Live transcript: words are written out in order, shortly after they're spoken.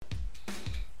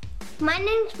My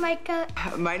name's Micah.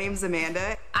 My name's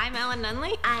Amanda. I'm Ellen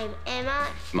Nunley. I'm Emma.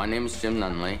 My name is Jim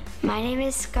Nunley. My name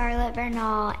is Scarlett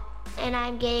Bernal. And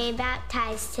I'm getting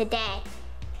baptized today.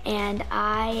 And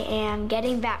I am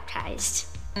getting baptized.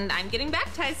 And I'm getting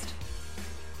baptized.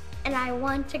 And I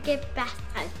want to get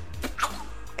baptized.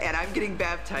 And I'm getting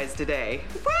baptized today.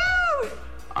 Woo!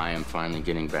 I am finally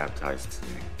getting baptized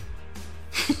today.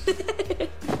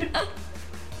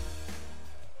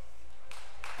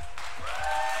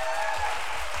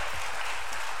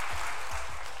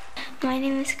 My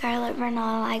name is Scarlett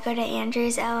Bernal. I go to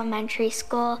Andrews Elementary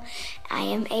School. I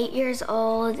am 8 years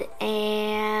old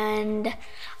and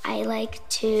I like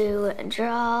to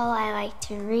draw, I like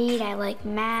to read, I like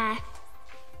math,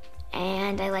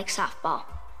 and I like softball.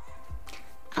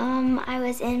 I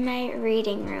was in my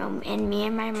reading room and me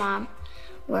and my mom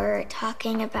were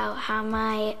talking about how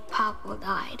my papa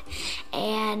died.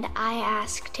 And I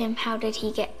asked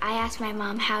my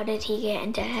mom, how did he get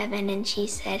into heaven? And she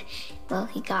said, well,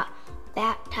 he got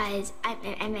baptized.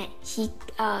 He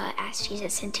asked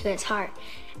Jesus into his heart.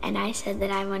 And I said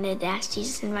that I wanted to ask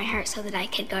Jesus in my heart so that I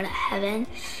could go to heaven.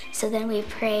 So then we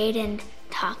prayed and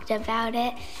talked about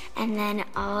it. And then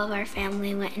all of our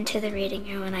family went into the reading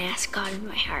room and I asked God in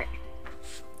my heart.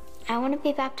 I want to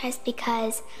be baptized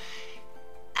because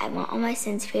I want all my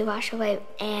sins to be washed away,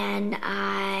 and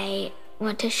I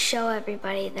want to show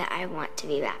everybody that I want to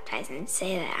be baptized and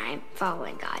say that I'm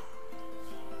following God.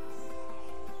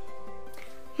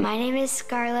 My name is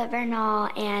Scarlett Bernal,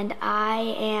 and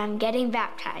I am getting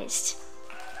baptized.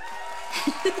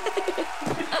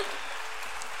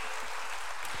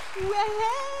 Well,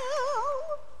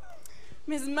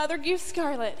 Ms. Mother Goose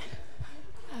Scarlett.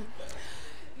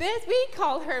 We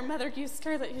call her Mother Goose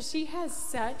Scarlett because she has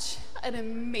such an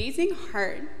amazing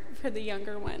heart for the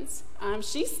younger ones.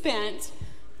 She spent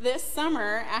this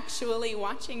summer actually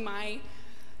watching my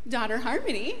daughter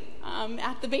Harmony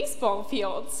at the baseball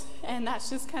fields. And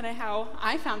that's just kind of how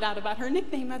I found out about her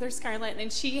nickname, Mother Scarlett.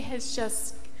 And she has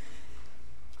just,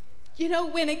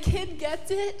 when a kid gets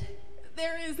it,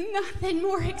 there is nothing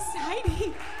more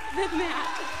exciting than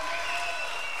that.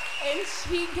 And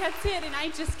she gets it, and I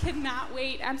just cannot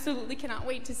wait, absolutely cannot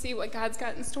wait to see what God's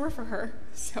got in store for her.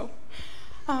 So,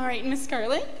 all right, Miss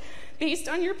Scarlett, based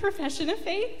on your profession of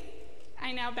faith,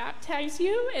 I now baptize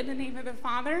you in the name of the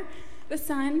Father, the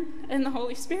Son, and the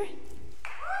Holy Spirit.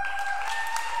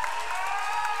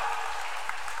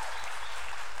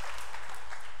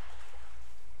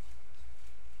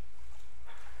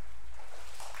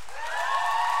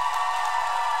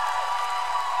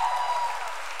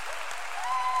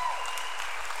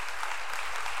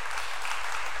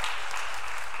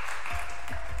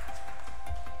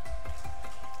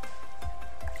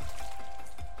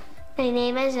 My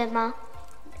name is Emma.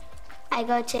 I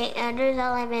go to Andrews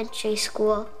Elementary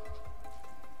School.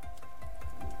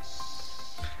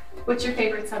 What's your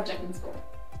favorite subject in school?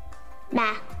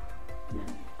 Math.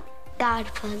 God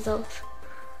puzzles.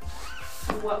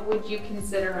 What would you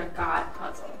consider a God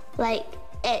puzzle? Like,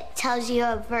 it tells you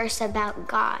a verse about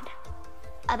God,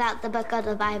 about the book of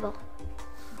the Bible.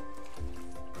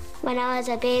 When I was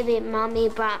a baby, Mommy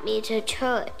brought me to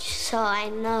church, so I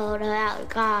know about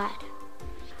God.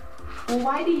 Well,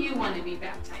 why do you want to be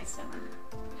baptized, Emma?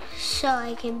 So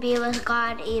I can be with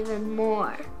God even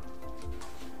more.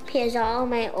 Because all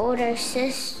my older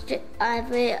sister,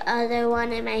 every other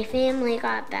one in my family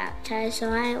got baptized, so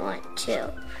I want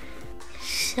to.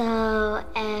 So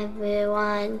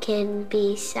everyone can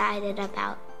be excited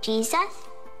about Jesus.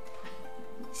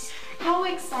 How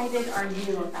excited are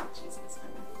you about Jesus,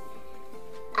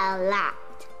 Emma? A lot.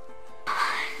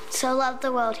 So loved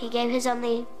the world, he gave his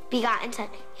only begotten Son,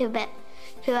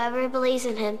 whoever believes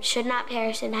in him should not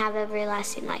perish and have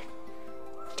everlasting life.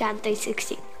 John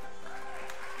 3:16.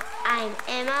 I'm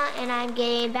Emma and I'm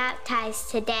getting baptized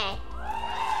today.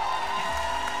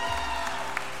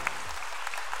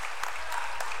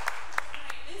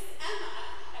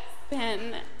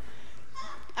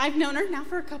 I've known her now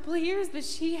for a couple of years, but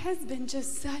she has been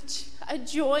just such a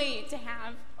joy to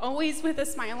have, always with a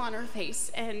smile on her face.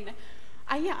 And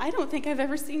I don't think I've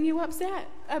ever seen you upset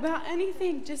about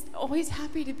anything. Just always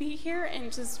happy to be here and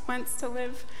just wants to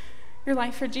live your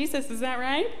life for Jesus. Is that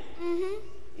right?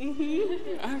 Mm-hmm.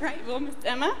 Mm-hmm. All right. Well, Miss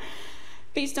Emma,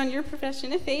 based on your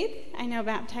profession of faith, I now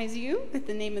baptize you with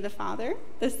the name of the Father,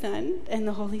 the Son, and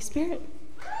the Holy Spirit.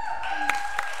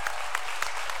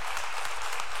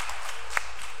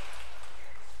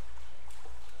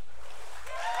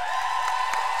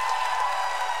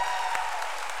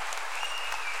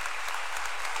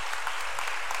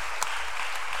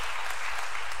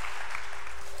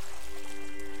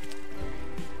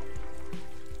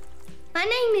 My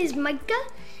name is Micah,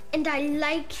 and I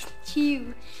like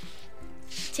to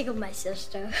tickle my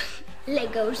sister.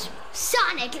 Legos.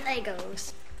 Sonic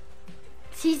Legos.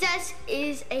 Jesus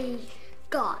is a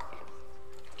God.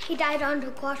 He died on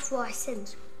the cross for our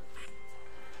sins.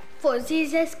 For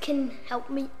Jesus can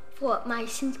help me, for my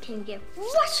sins can get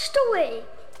washed away.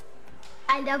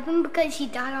 I love him because he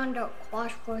died on the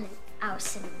cross for our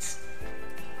sins.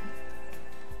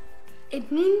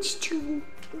 It means to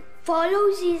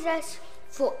follow Jesus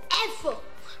forever,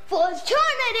 for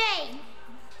eternity.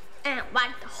 And I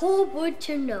want the whole world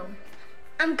to know.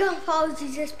 I'm gonna follow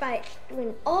Jesus by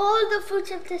doing all the fruits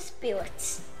of the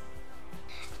Spirit.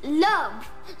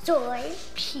 Love, joy,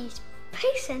 peace,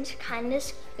 patience,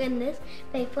 kindness, goodness,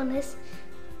 faithfulness,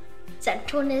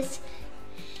 gentleness,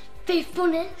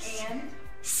 and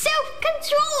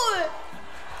self-control.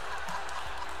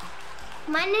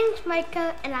 My name's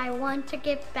Micah, and I want to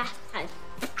get baptized.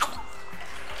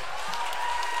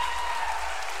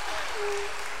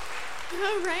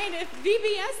 All right, if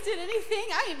VBS did anything,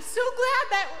 I am so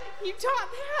glad that you taught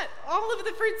that. All of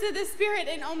the fruits of the Spirit,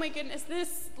 and oh my goodness,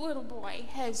 this little boy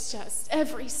has just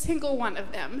every single one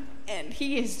of them, and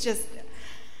he is just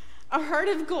a heart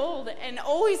of gold, and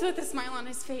always with a smile on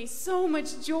his face, so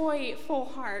much joy, full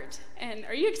heart. And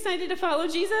are you excited to follow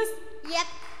Jesus? Yep.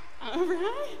 All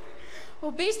right.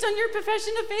 Well, based on your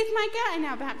profession of faith, Micah, I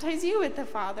now baptize you with the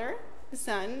Father, the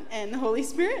Son, and the Holy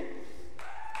Spirit.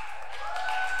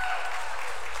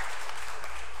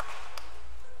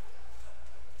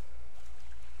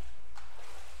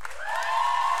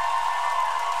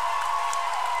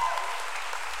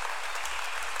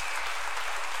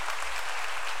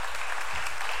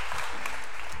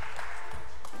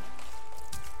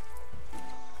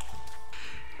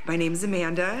 My name's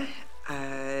Amanda.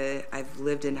 I've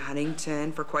lived in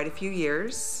Huntington for quite a few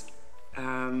years.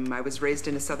 I was raised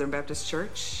in a Southern Baptist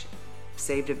church,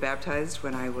 saved and baptized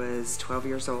when I was 12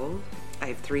 years old. I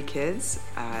have 3 kids,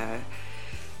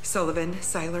 Sullivan,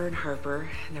 Siler, and Harper,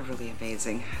 and they're really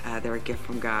amazing. They're a gift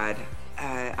from God.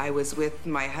 I was with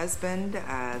my husband,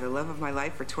 the love of my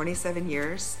life, for 27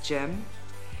 years, Jim,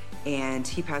 and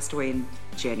he passed away in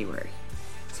January.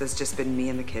 So it's just been me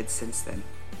and the kids since then.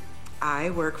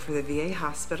 I work for the VA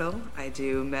hospital. I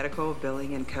do medical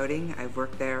billing and coding. I've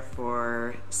worked there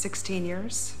for 16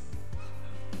 years.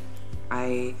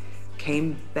 I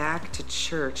came back to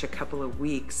church a couple of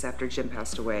weeks after Jim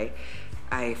passed away.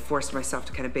 I forced myself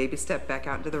to kind of baby step back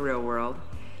out into the real world.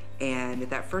 And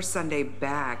that first Sunday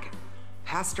back,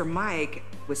 Pastor Mike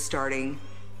was starting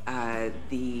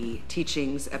the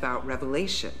teachings about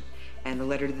Revelation and the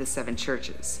letter to the 7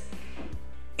 churches.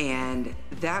 And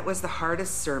that was the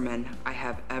hardest sermon I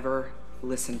have ever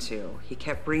listened to. He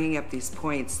kept bringing up these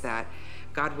points that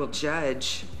God will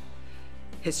judge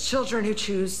his children who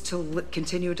choose to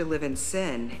continue to live in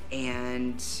sin.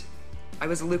 And I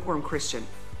was a lukewarm Christian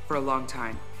for a long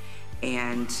time.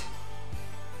 And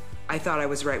I thought I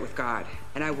was right with God,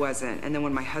 and I wasn't. And then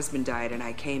when my husband died and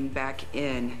I came back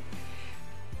in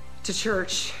to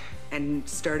church and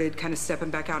started kind of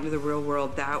stepping back out into the real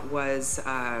world, that was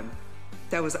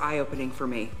eye-opening for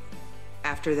me.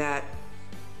 After that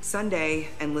Sunday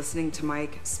and listening to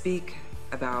Mike speak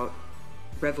about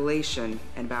Revelation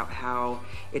and about how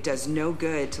it does no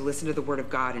good to listen to the Word of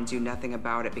God and do nothing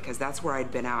about it, because that's where I'd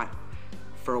been at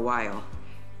for a while.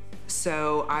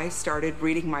 So I started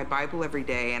reading my Bible every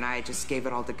day, and I just gave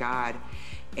it all to God.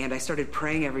 And I started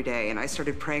praying every day, and I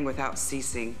started praying without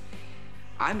ceasing.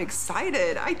 I'm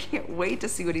excited. I can't wait to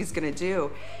see what he's gonna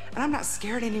do. And I'm not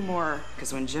scared anymore,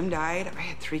 because when Jim died, I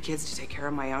had 3 kids to take care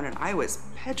of my own, and I was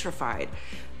petrified.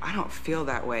 I don't feel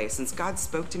that way. Since God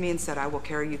spoke to me and said, I will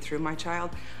carry you through, my child,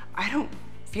 I don't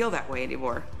feel that way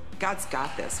anymore. God's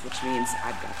got this, which means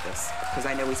I've got this, because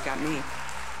I know he's got me.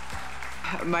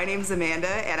 My name's Amanda,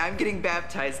 and I'm getting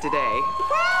baptized today.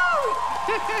 Woo!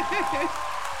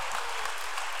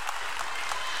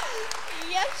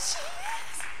 Yes, she is.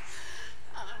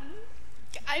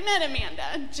 I met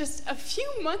Amanda just a few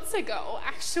months ago,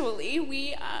 actually.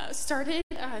 We started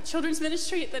children's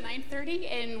ministry at the 9:30,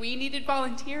 and we needed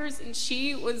volunteers, and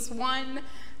she was one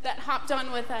that hopped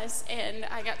on with us, and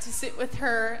I got to sit with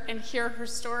her and hear her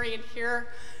story and hear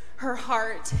her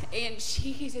heart, and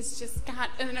she has just got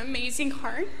an amazing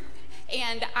heart.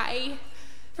 And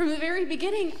from the very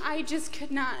beginning, I just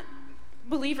could not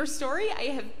believe her story.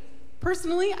 I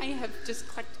have just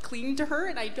clinged to her,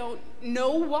 and I don't know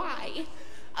why.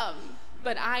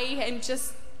 But I am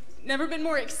just never been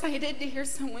more excited to hear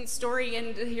someone's story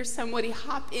and to hear somebody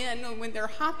hop in, and when they're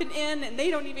hopping in and they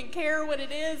don't even care what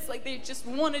it is, like they just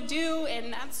want to do,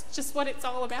 and that's just what it's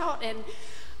all about. And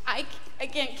I,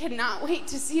 again, cannot wait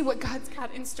to see what God's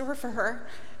got in store for her.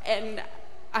 And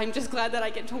I'm just glad that I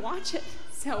get to watch it.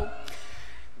 So,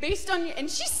 based on, and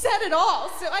she said it all,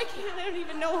 so I don't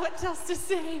even know what else to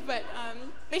say, but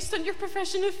based on your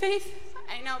profession of faith,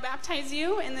 I now baptize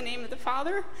you in the name of the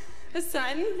Father, the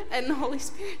Son, and the Holy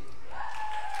Spirit.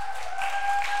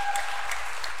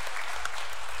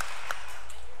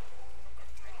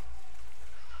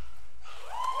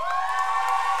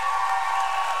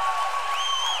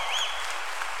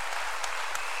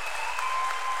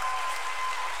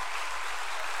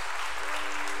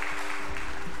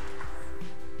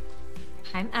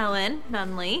 I'm Ellen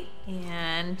Nunley,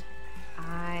 and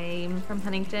I'm from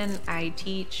Huntington. I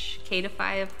teach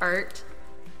K-5 art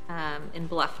in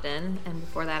Bluffton, and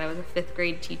before that I was a 5th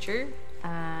grade teacher.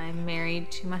 I'm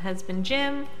married to my husband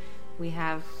Jim. We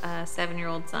have a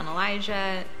 7-year-old son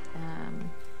Elijah.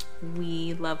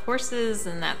 We love horses,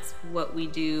 and that's what we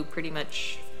do pretty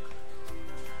much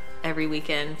every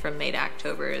weekend from May to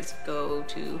October is go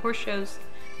to horse shows.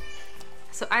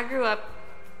 So I grew up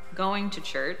going to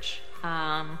church.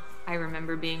 I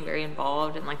remember being very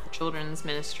involved in like the children's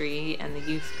ministry and the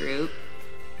youth group.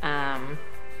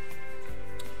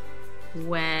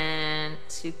 Went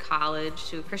to college,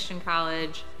 to a Christian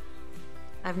college.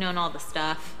 I've known all the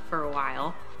stuff for a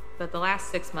while, but the last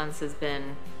 6 months has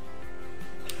been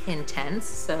intense.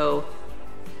 So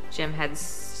Jim had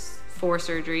 4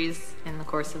 surgeries in the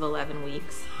course of 11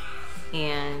 weeks,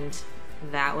 and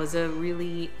that was a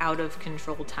really out of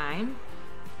control time.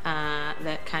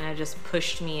 That kind of just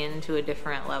pushed me into a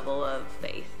different level of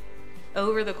faith.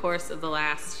 Over the course of the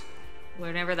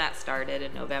whenever that started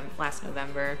in last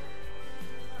November,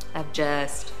 I'm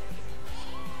just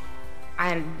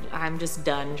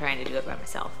done trying to do it by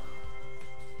myself.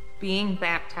 Being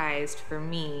baptized for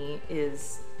me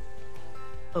is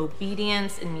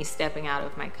obedience and me stepping out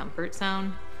of my comfort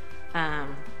zone.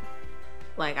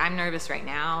 Like, I'm nervous right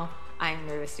now. I'm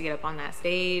nervous to get up on that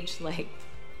stage. Like,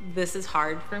 this is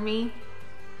hard for me.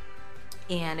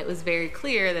 And it was very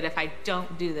clear that if I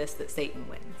don't do this, that Satan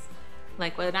wins.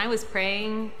 Like, when I was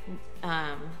praying,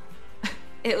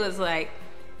 it was like,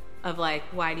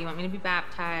 why do you want me to be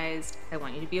baptized? I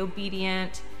want you to be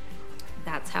obedient.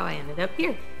 That's how I ended up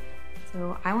here.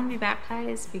 So I want to be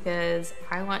baptized because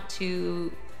I want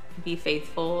to be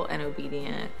faithful and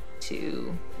obedient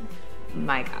to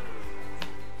my God.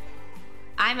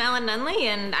 I'm Ellen Nunley,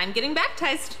 and I'm getting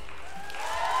baptized.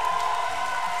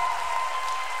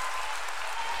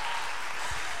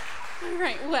 All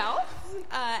right, well,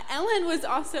 Ellen was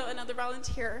also another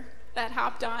volunteer that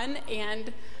hopped on,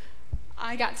 and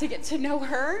I got to know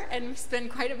her and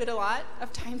spend quite a lot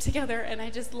of time together, and I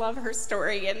just love her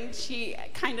story, and she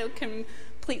kind of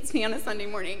completes me on a Sunday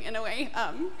morning in a way.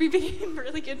 We became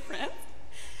really good friends,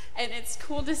 and it's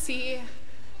cool to see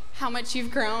how much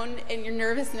you've grown and your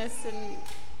nervousness, and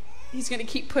he's going to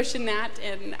keep pushing that,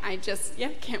 and I just,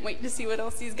 can't wait to see what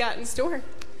else he's got in store.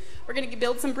 We're going to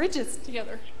build some bridges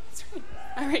together. That's right.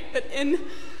 All right, but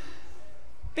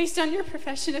based on your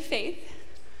profession of faith,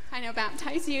 I now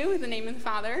baptize you in the name of the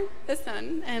Father, the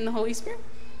Son, and the Holy Spirit.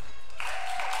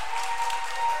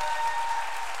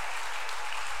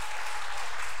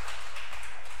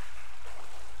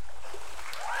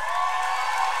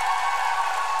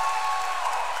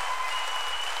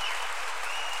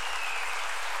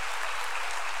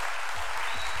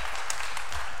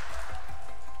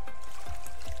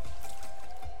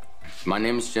 My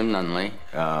name is Jim Nunley.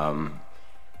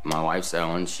 My wife's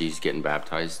Ellen. She's getting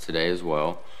baptized today as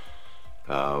well.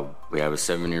 We have a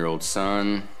 7-year-old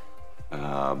son,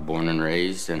 born and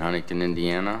raised in Huntington,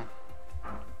 Indiana.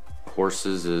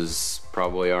 Horses is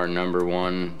probably our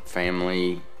 #1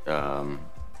 family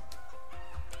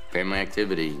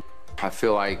activity. I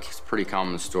feel like it's a pretty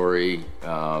common story.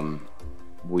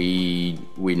 We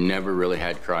never really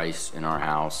had Christ in our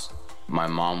house. My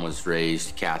mom was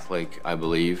raised Catholic, I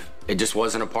believe. It just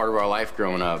wasn't a part of our life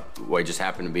growing up. I just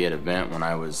happened to be at an event when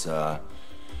I was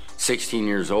 16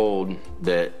 years old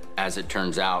that, as it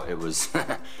turns out, it was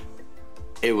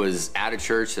it was at a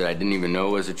church that I didn't even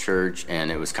know was a church,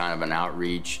 and it was kind of an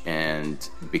outreach, and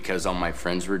because all my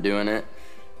friends were doing it,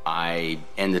 I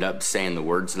ended up saying the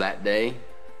words that day,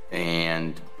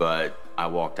 but I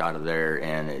walked out of there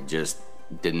and it just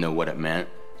didn't know what it meant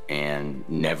and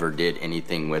never did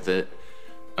anything with it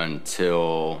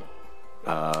until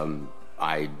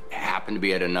I happened to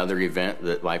be at another event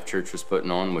that Life Church was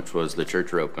putting on, which was the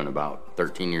Church Open about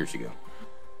 13 years ago.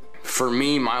 For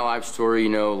me, my life story,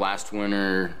 last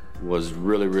winter was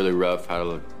really, really rough.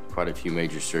 Had quite a few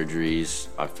major surgeries.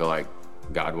 I feel like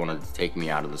God wanted to take me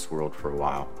out of this world for a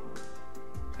while.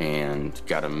 and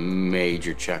got a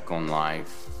major check on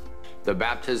life. The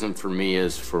baptism for me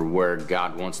is for where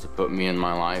God wants to put me in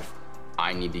my life.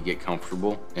 I need to get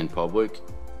comfortable in public,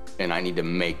 and I need to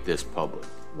make this public.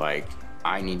 Like,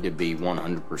 I need to be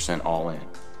 100% all in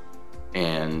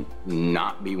and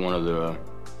not be one of the,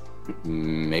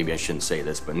 maybe I shouldn't say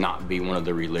this, but not be one of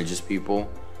the religious people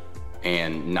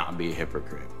and not be a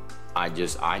hypocrite. I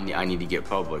need to get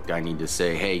public. I need to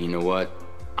say, hey, you know what?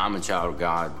 I'm a child of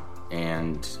God,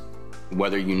 and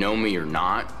whether you know me or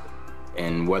not,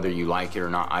 and whether you like it or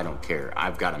not, I don't care.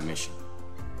 I've got a mission.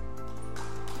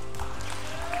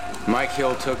 Mike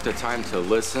Hill took the time to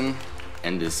listen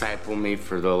and disciple me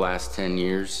for the last 10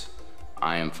 years.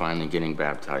 I am finally getting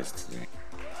baptized today.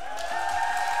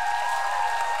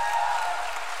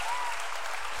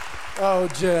 Oh,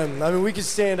 Jim. I mean, we could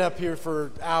stand up here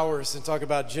for hours and talk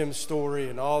about Jim's story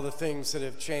and all the things that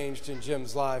have changed in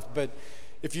Jim's life. But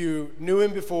if you knew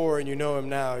him before and you know him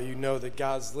now, you know that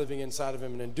God's living inside of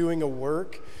him and doing a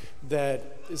work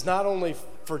that is not only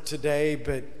for today,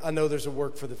 but I know there's a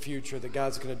work for the future, that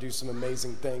God's going to do some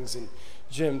amazing things. And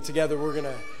Jim, together we're going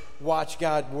to watch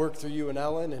God work through you and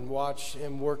Ellen and watch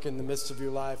him work in the midst of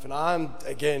your life. And I'm,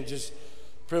 again, just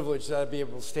privileged that I'd be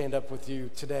able to stand up with you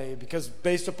today because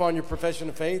based upon your profession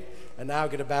of faith, I now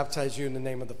get to baptize you in the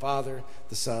name of the Father,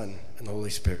 the Son, and the Holy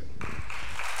Spirit.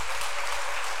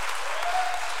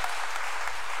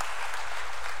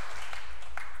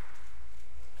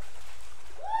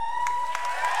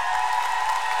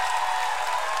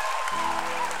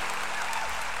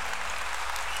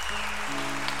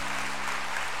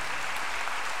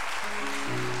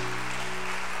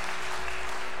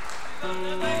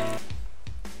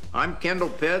 I'm Kendall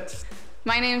Pitts.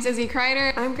 My name's Izzy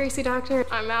Kreider. I'm Gracie Doctor.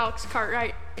 I'm Alex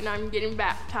Cartwright, and I'm getting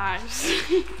baptized.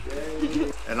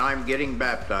 And I'm getting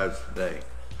baptized today.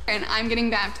 And I'm getting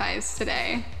baptized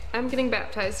today. I'm getting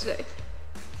baptized today.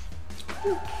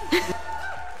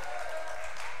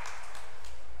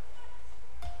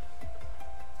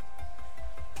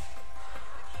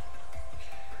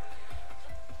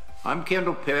 I'm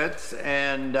Kendall Pitts,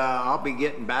 and I'll be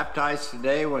getting baptized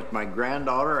today with my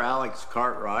granddaughter, Alex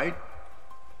Cartwright.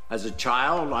 As a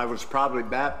child, I was probably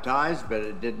baptized, but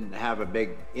it didn't have a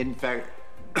big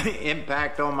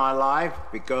impact on my life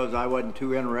because I wasn't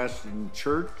too interested in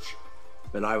church.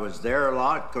 But I was there a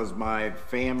lot because my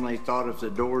family thought if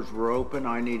the doors were open,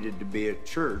 I needed to be at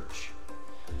church.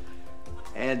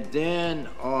 And then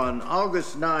on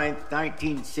August 9th,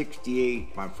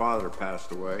 1968, my father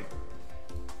passed away.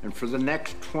 And for the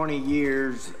next 20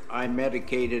 years, I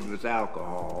medicated with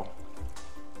alcohol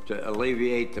to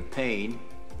alleviate the pain.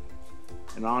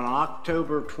 And on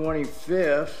October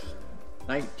 25th,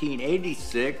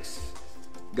 1986,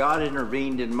 God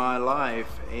intervened in my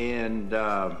life and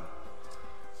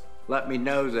let me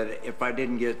know that if I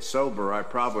didn't get sober, I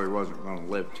probably wasn't going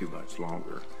to live too much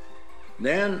longer.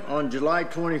 Then on July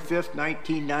 25th,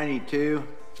 1992,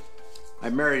 I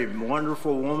married a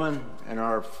wonderful woman, and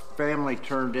our family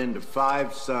turned into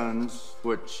 5 sons,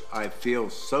 which I feel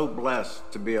so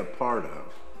blessed to be a part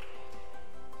of.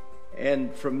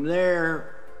 And from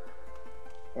there,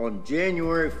 on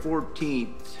January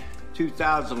 14th,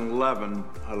 2011,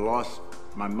 I lost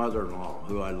my mother-in-law,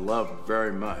 who I loved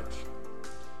very much.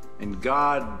 And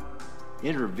God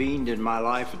intervened in my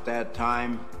life at that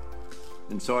time,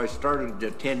 and so I started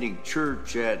attending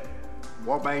church at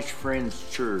Wabash Friends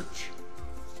Church.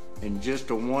 And just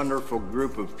a wonderful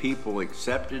group of people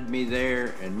accepted me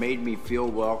there and made me feel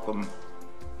welcome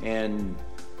and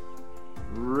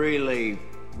really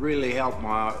helped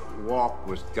my walk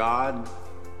with God.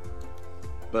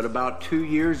 But about 2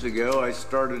 years ago, I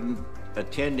started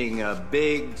attending a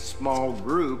big, small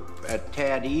group at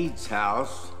Tad Eads'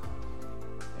 house,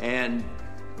 and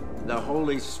the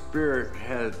Holy Spirit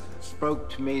has spoke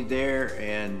to me there,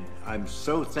 and I'm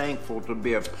so thankful to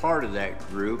be a part of that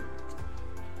group.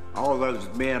 All those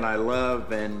men I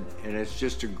love, and it's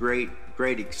just a great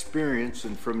experience.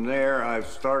 And from there, I've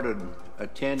started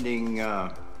attending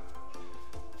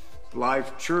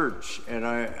Life Church, and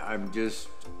I'm just,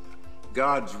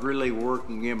 God's really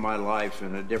working in my life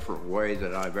in a different way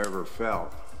that I've ever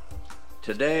felt.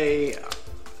 Today,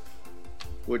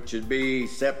 which would be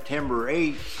September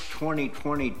 8th,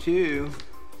 2022,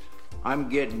 I'm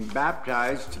getting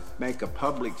baptized to make a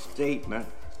public statement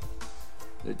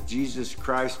that Jesus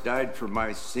Christ died for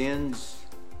my sins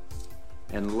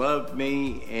and loved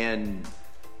me, and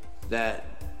that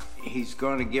he's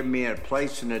going to give me a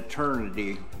place in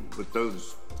eternity with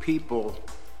those people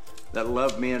that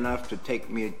love me enough to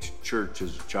take me to church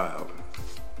as a child.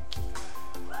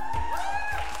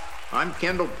 I'm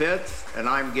Kendall Pitts, and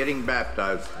I'm getting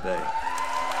baptized today.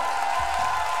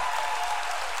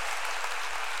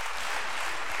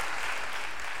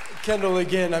 Kendall,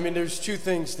 again, I mean, there's two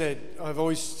things that have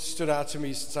always stood out to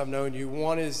me since I've known you.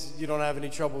 One is you don't have any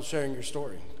trouble sharing your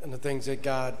story and the things that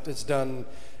God has done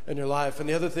in your life. And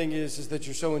the other thing is that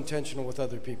you're so intentional with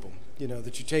other people, you know,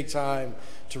 that you take time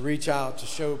to reach out, to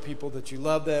show people that you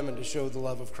love them and to show the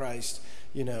love of Christ,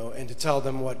 you know, and to tell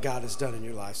them what God has done in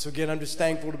your life. So again, I'm just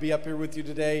thankful to be up here with you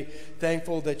today,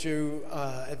 thankful that you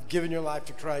have given your life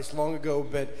to Christ long ago,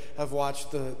 but have watched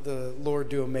the Lord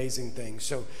do amazing things.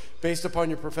 So based upon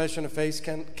your profession of faith,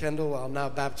 Kendall, I'll now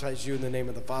baptize you in the name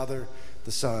of the Father,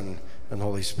 the Son, and the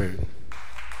Holy Spirit.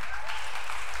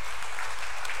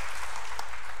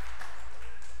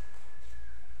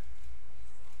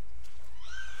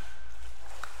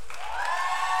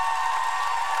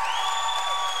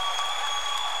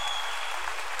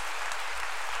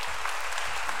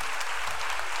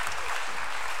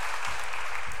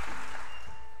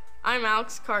 I'm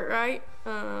Alex Cartwright,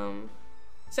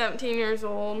 17 years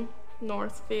old,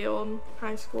 Northfield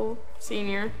High School,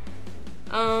 senior.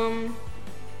 I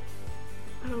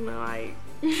don't know,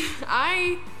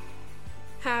 I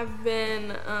have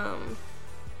been,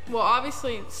 well,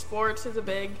 obviously sports is a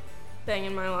big thing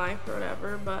in my life or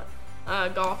whatever, but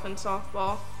golf and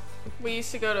softball. We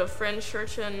used to go to Friends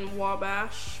Church in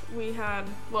Wabash. We had,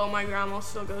 well, my grandma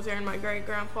still goes there and my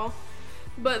great-grandpa.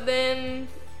 But then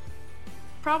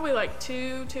probably like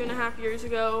 2.5 years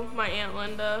ago, my Aunt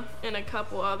Linda and a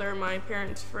couple other my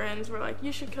parents' friends were like,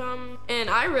 you should come. And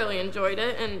I really enjoyed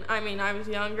it. And I mean, I was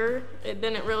younger. It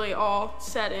didn't really all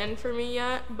set in for me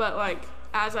yet. But like,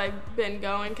 as I've been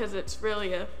going, because it's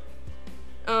really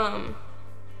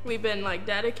we've been like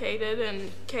dedicated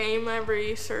and came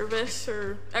every service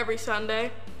or every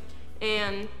Sunday.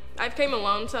 And I've came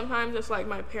alone sometimes. It's like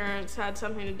my parents had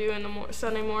something to do in the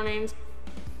Sunday mornings.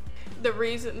 The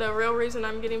real reason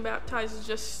I'm getting baptized is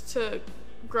just to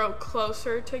grow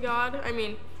closer to God. I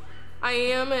mean, I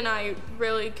am, and I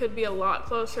really could be a lot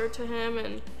closer to Him.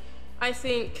 And I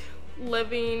think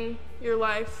living your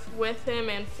life with Him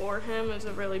and for Him is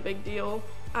a really big deal.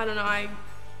 I don't know, I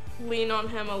lean on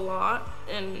Him a lot,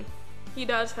 and He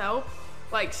does help.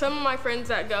 Like some of my friends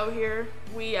that go here,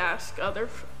 we ask other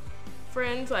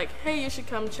friends, like, hey, you should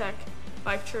come check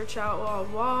Life Church out, blah,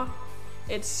 blah.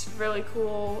 It's really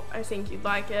cool. I think you'd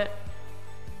like it.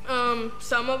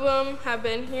 Some of them have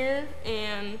been here,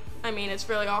 and I mean, it's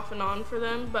really off and on for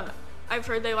them, but I've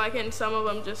heard they like it, and some of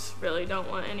them just really don't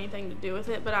want anything to do with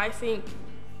it. But I think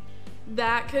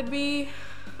that could be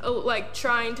like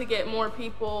trying to get more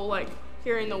people like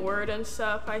hearing the word and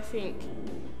stuff. I think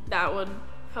that would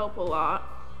help a lot,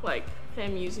 like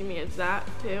Him using me as that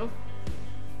too.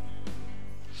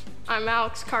 I'm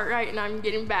Alex Cartwright, and I'm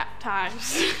getting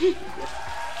baptized.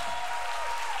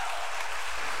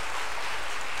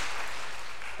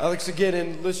 Alex, again,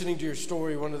 in listening to your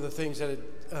story, one of the things that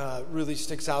really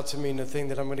sticks out to me, and the thing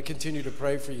that I'm going to continue to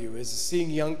pray for you, is seeing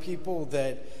young people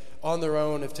that on their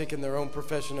own have taken their own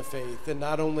profession of faith, and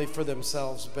not only for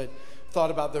themselves, but thought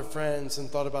about their friends and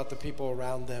thought about the people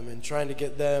around them, and trying to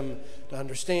get them to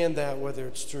understand that, whether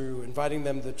it's through inviting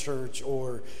them to church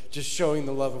or just showing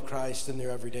the love of Christ in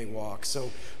their everyday walk. So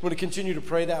I'm going to continue to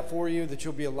pray that for you, that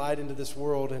you'll be a light into this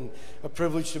world, and a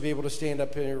privilege to be able to stand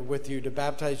up here with you to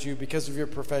baptize you because of your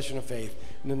profession of faith.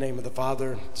 In the name of the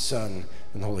Father, Son,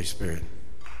 and the Holy Spirit.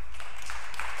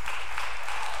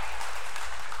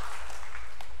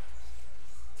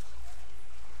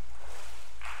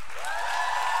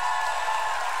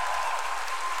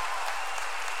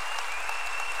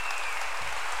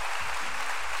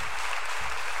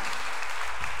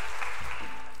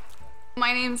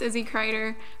 My name's Izzy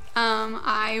Kreider.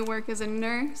 I work as a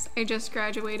nurse. I just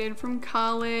graduated from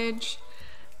college.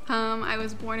 I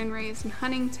was born and raised in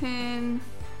Huntington.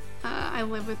 I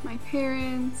live with my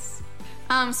parents.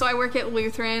 So I work at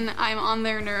Lutheran. I'm on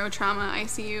their neurotrauma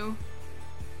ICU.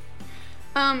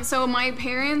 So my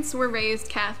parents were raised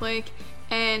Catholic,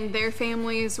 and their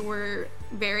families were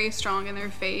very strong in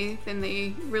their faith, and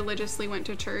they religiously went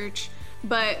to church.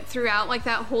 But throughout like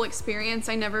that whole experience,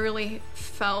 I never really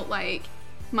felt like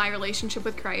my relationship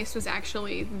with Christ was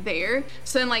actually there.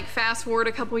 So then like fast forward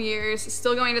a couple years,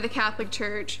 still going to the Catholic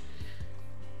Church,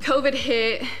 COVID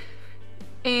hit,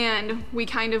 and we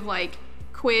kind of like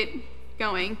quit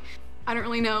going. I don't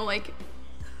really know, like,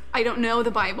 I don't know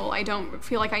the Bible. I don't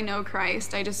feel like I know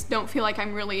Christ. I just don't feel like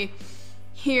I'm really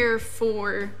here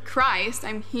for Christ.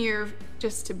 I'm here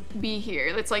just to be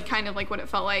here. That's like kind of like what it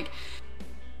felt like.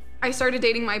 I started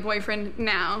dating my boyfriend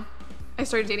now. I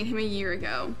started dating him a year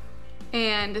ago.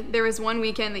 And there was one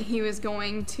weekend that he was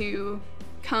going to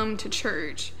come to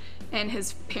church, and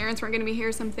his parents weren't gonna be here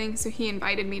or something, so he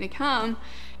invited me to come.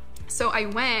 So I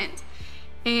went,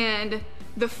 and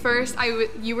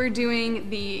you were doing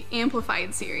the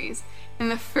Amplified series, and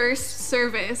the first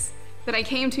service that I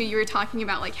came to, you were talking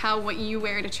about like how what you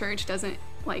wear to church doesn't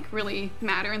like really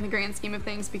matter in the grand scheme of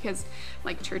things, because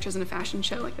like church isn't a fashion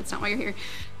show, like that's not why you're here.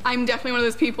 I'm definitely one of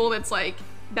those people that's like,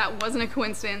 that wasn't a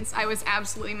coincidence. I was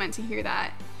absolutely meant to hear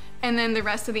that. And then the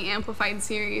rest of the Amplified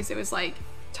series, it was like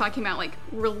talking about like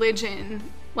religion,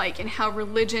 like, and how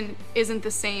religion isn't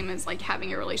the same as like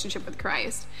having a relationship with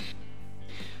Christ.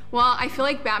 Well, I feel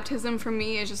like baptism for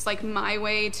me is just like my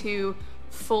way to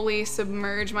fully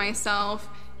submerge myself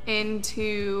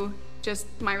into just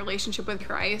my relationship with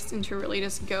Christ and to really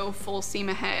just go full steam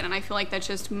ahead. And I feel like that's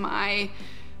just my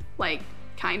like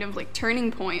kind of like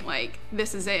turning point. Like,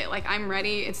 this is it. Like, I'm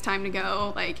ready. It's time to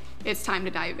go. Like, it's time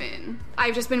to dive in.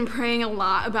 I've just been praying a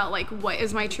lot about like, what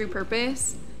is my true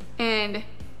purpose? And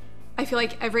I feel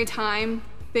like every time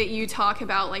that you talk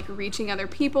about like reaching other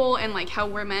people and like how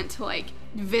we're meant to like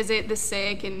visit the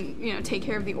sick and, you know, take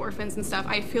care of the orphans and stuff,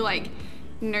 I feel like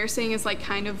nursing is like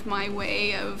kind of my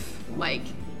way of like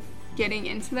getting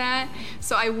into that.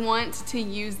 So I want to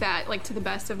use that like to the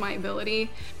best of my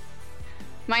ability.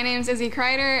 My name's Izzy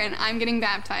Kreider and I'm getting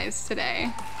baptized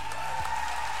today.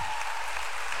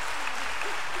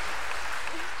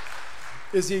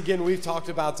 Izzy, again, we've talked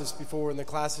about this before in the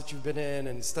class that you've been in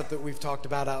and stuff that we've talked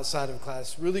about outside of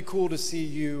class. Really cool to see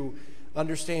you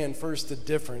understand first the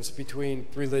difference between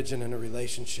religion and a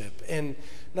relationship, and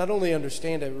not only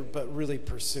understand it, but really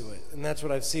pursue it. And that's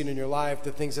what I've seen in your life.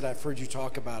 The things that I've heard you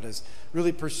talk about is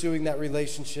really pursuing that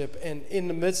relationship, and in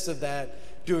the midst of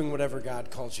that, doing whatever God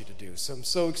calls you to do. So I'm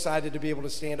so excited to be able to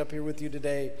stand up here with you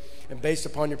today, and based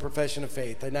upon your profession of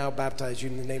faith, I now baptize you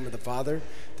in the name of the Father,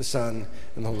 the Son,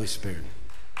 and the Holy Spirit.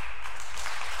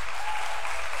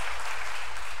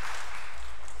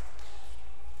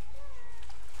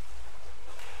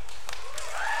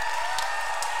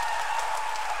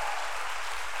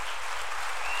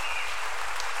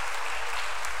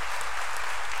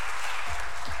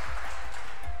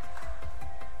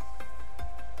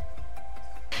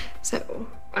 So,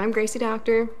 I'm Gracie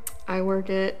Doctor. I work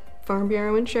at Farm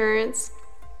Bureau Insurance.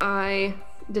 I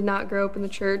did not grow up in the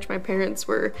church. My parents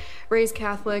were raised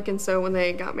Catholic, and so when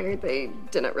they got married, they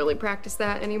didn't really practice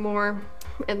that anymore.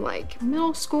 In like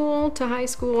middle school to high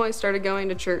school, I started going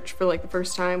to church for like the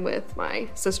first time with my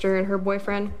sister and her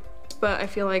boyfriend. But I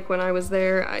feel like when I was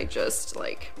there, I just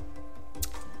like,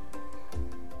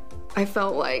 I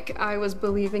felt like I was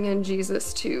believing in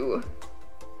Jesus to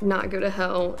not go to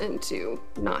hell and to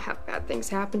not have bad things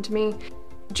happen to me.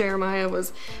 Jeremiah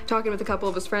was talking with a couple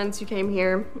of his friends who came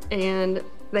here, and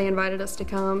they invited us to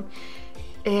come,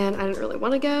 and I didn't really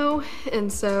want to go,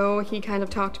 and so he kind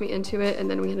of talked me into it, and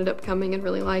then we ended up coming and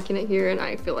really liking it here, and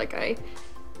I feel like I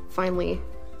finally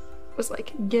was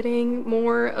like getting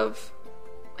more of,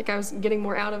 like I was getting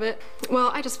more out of it.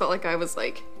 Well, I just felt like I was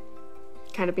like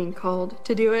kind of being called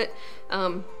to do it.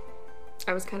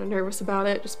 I was kind of nervous about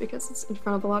it just because it's in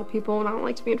front of a lot of people, and I don't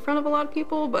like to be in front of a lot of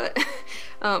people, but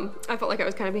I felt like I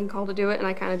was kind of being called to do it, and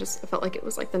I kind of just felt like it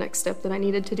was like the next step that I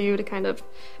needed to do to kind of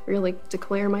really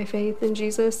declare my faith in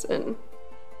Jesus. And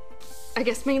I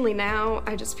guess mainly now,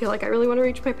 I just feel like I really want to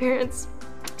reach my parents.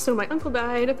 So my uncle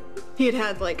died. He had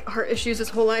had like heart issues his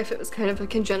whole life. It was kind of a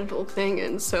congenital thing,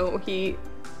 and so he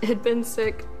had been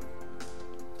sick,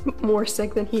 more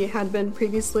sick than he had been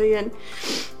previously, and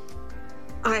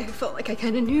I felt like I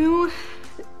kind of knew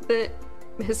that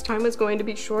his time was going to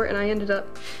be short, and I ended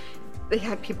up, they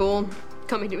had people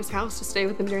coming to his house to stay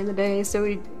with him during the day, so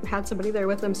he had somebody there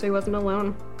with him so he wasn't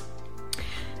alone.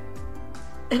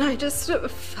 And I just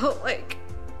felt like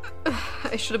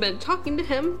I should have been talking to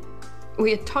him.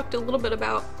 We had talked a little bit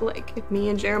about like me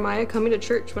and Jeremiah coming to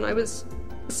church when I was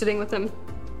sitting with him.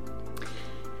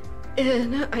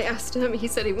 And I asked him, he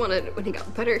said he wanted, when he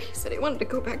got better, he said he wanted to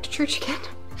go back to church again.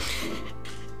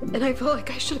 And I felt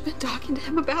like I should have been talking to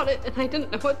him about it, and I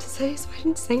didn't know what to say, so I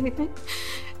didn't say anything.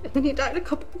 And then he died a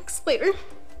couple weeks later.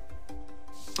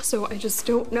 So I just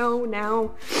don't know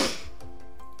now.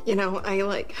 You know, I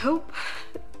like hope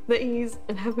that he's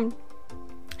in heaven.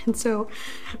 And so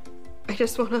I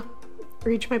just want to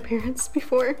reach my parents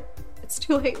before it's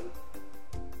too late.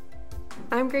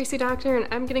 I'm Gracie Doctor, and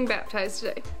I'm getting baptized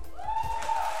today.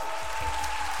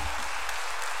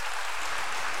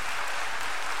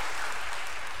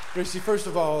 Gracie, first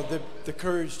of all, the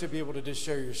courage to be able to just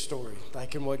share your story,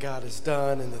 like in what God has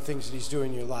done and the things that he's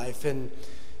doing in your life, and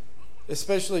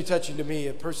especially touching to me,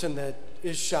 a person that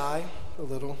is shy a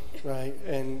little, right,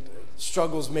 and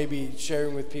struggles maybe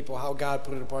sharing with people how God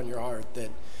put it upon your heart that,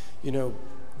 you know,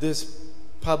 this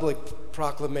public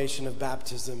proclamation of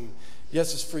baptism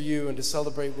yes, it's for you and to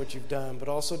celebrate what you've done, but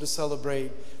also to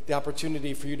celebrate the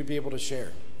opportunity for you to be able to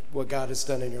share what God has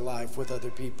done in your life with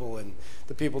other people and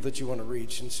the people that you want to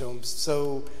reach. And so I'm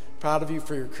so proud of you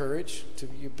for your courage to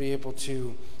be able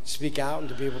to speak out and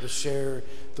to be able to share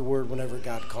the word whenever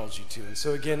God calls you to. And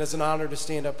so again, it's an honor to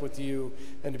stand up with you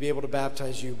and to be able to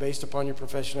baptize you based upon your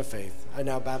profession of faith. I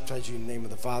now baptize you in the name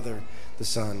of the Father, the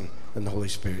Son, and the Holy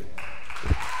Spirit.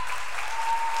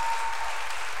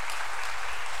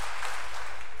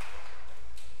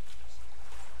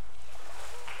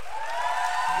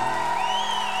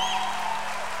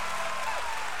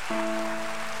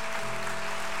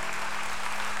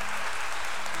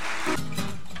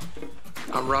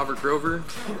 I'm Robert Grover.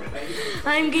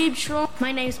 I'm Gabe Schroll.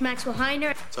 My name's Maxwell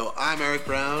Heiner. So I'm Eric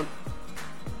Brown.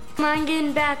 I'm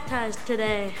getting baptized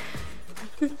today.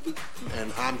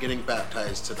 And I'm getting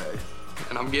baptized today.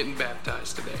 And I'm getting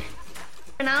baptized today.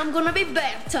 And I'm gonna be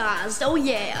baptized. Oh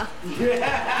yeah.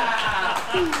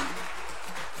 Yeah.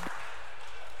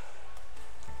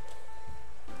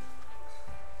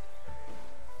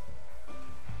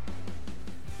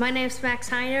 My name's Max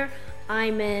Heiner.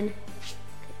 I'm in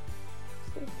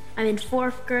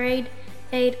 4th grade.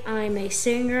 I'm a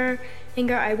singer.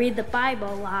 I read the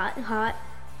Bible a lot.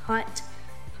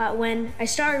 When I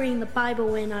started reading the Bible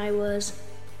when I was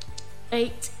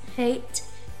 8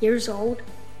 years old,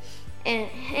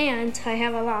 and I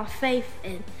have a lot of faith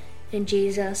in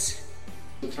Jesus.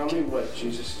 Tell me what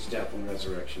Jesus' death and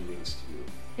resurrection means to you.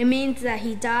 It means that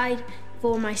he died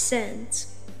for my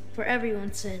sins, for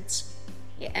everyone's sins,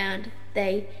 and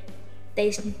they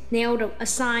nailed a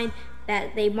sign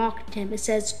that they mocked him. It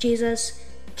says, Jesus,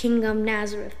 King of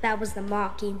Nazareth. That was the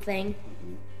mocking thing.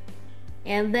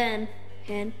 And then,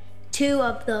 two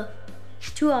of the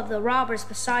robbers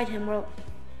beside him were,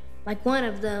 like one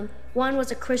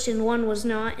was a Christian, one was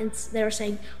not, and they were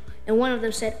saying, and one of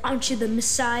them said, aren't you the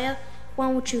Messiah? Why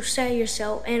won't you say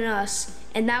yourself and us?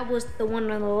 And that was the one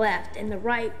on the left. And the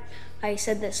right, I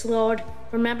said this, Lord,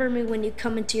 remember me when you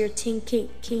come into your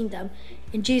kingdom.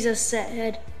 And Jesus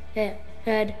said, what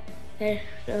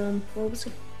was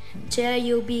it? Today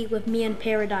you'll be with me in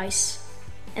paradise.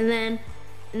 And then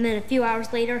a few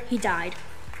hours later, he died.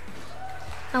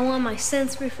 I want my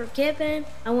sins to be forgiven.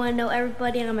 I want to know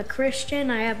everybody I'm a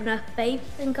Christian. I have enough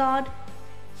faith in God,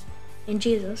 in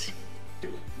Jesus.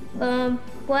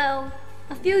 Well,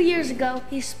 a few years ago,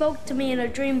 he spoke to me in a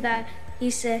dream that he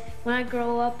said, when I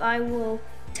grow up, I will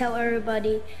tell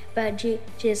everybody about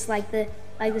Jesus like the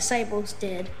disciples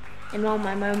did. And while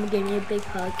my mom gave me a big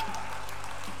hug.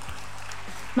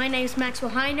 My name's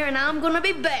Maxwell Heiner, and I'm gonna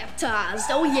be baptized.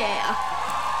 Oh yeah.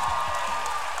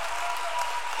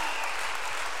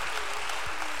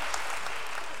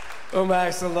 Oh,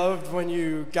 Max, I loved when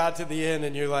you got to the end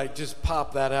and you're like, just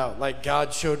pop that out. Like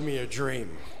God showed me a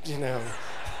dream, you know.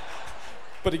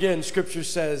 But again, Scripture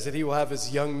says that he will have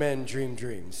his young men dream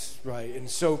dreams, right? And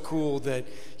so cool that,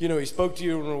 you know, he spoke to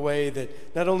you in a way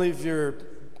that not only of your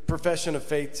profession of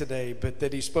faith today, but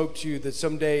that he spoke to you that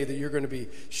someday that you're going to be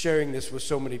sharing this with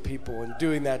so many people and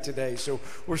doing that today. So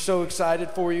we're so excited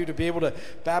for you to be able to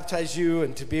baptize you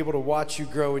and to be able to watch you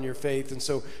grow in your faith. And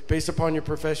so based upon your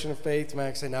profession of faith,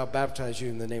 Max, I now baptize you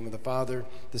in the name of the Father,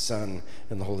 the Son,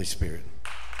 and the Holy Spirit.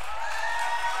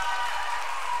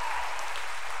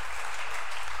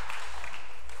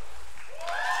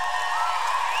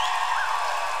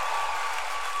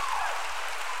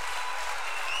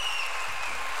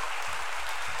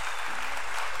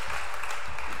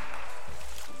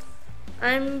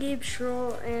 I'm Gabe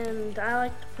Schroll, and I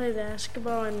like to play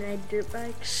basketball and ride dirt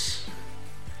bikes.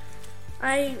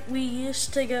 We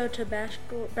used to go to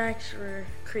Baxter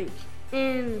Creek,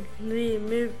 and we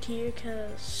moved here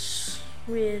because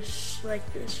we just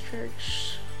like this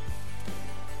church.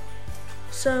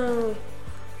 So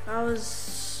I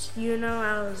was in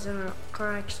a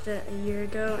car accident a year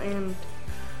ago, and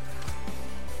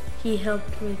he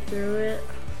helped me through it.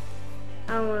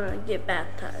 I want to get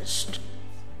baptized.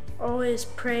 Always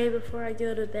pray before I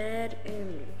go to bed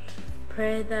and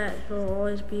pray that he'll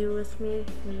always be with me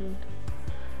and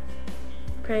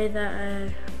pray that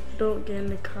I don't get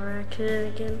in a car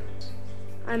accident again.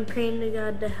 I'm praying to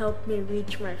God to help me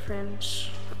reach my friends.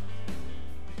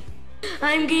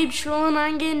 I'm Gabe Schroll and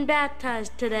I'm getting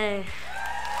baptized today.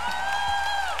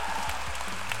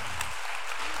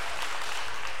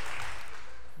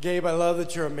 Gabe, I love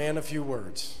that you're a man of few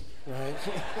words, right?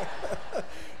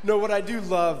 No, what I do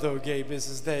love, though, Gabe,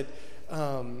 is that,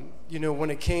 when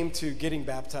it came to getting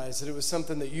baptized, that it was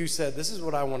something that you said, this is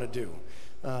what I want to do.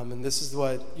 And this is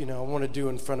what, I want to do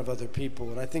in front of other people.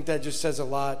 And I think that just says a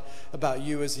lot about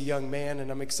you as a young man.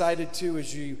 And I'm excited, too,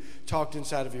 as you talked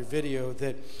inside of your video,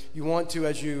 that you want to,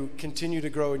 as you continue to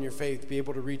grow in your faith, be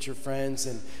able to reach your friends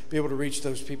and be able to reach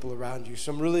those people around you.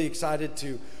 So I'm really excited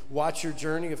to watch your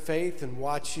journey of faith and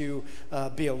watch you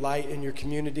be a light in your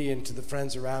community and to the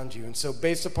friends around you. And so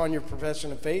based upon your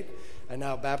profession of faith, I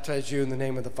now baptize you in the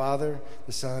name of the Father,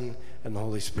 the Son, and the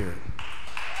Holy Spirit.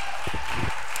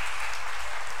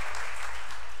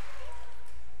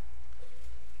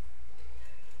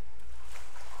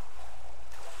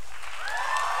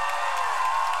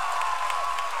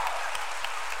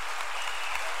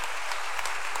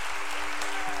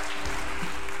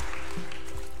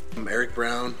 I'm Eric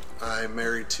Brown. I'm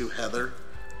married to Heather,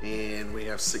 and we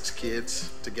have 6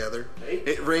 kids together.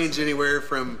 It ranged anywhere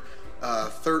from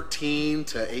 13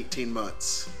 to 18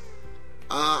 months.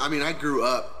 I grew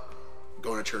up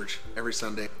going to church every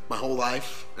Sunday my whole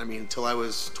life. Until I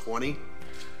was 20.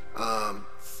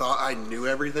 Thought I knew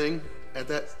everything at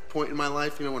that point in my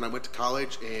life, when I went to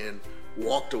college and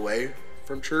walked away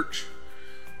from church.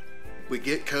 We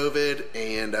get COVID,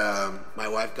 and my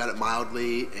wife got it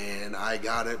mildly, and I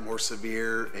got it more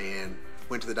severe, and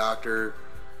went to the doctor.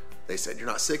 They said, you're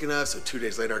not sick enough, so 2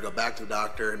 days later I go back to the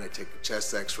doctor, and I take the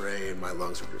chest x-ray, and my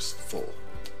lungs are just full.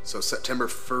 So September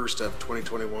 1st of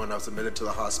 2021, I was admitted to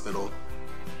the hospital.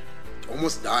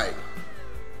 Almost died.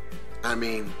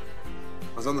 I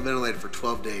was on the ventilator for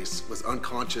 12 days, was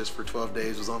unconscious for 12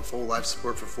 days, was on full life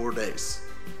support for 4 days.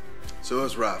 So it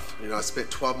was rough. I spent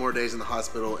 12 more days in the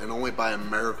hospital, and only by a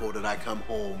miracle did I come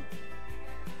home.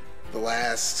 The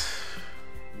last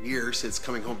year since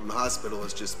coming home from the hospital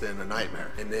has just been a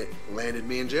nightmare, and it landed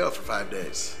me in jail for 5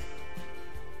 days.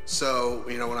 So,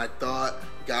 when I thought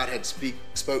God had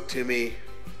spoke to me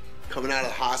coming out of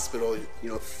the hospital,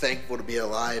 thankful to be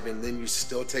alive, and then you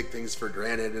still take things for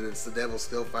granted, and it's the devil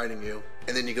still fighting you.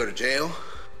 And then you go to jail,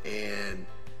 and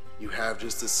you have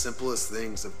just the simplest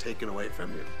things of taken away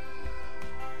from you.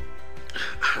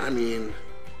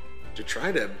 To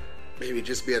try to maybe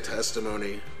just be a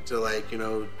testimony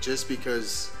to just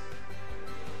because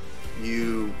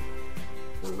you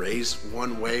were raised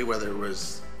one way, whether it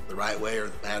was the right way or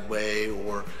the bad way,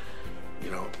 or,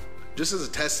 just as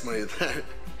a testimony that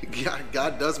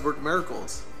God does work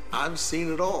miracles. I've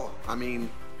seen it all. I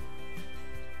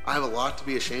have a lot to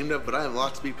be ashamed of, but I have a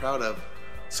lot to be proud of.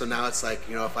 So now it's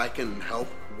if I can help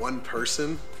one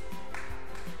person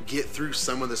get through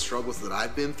some of the struggles that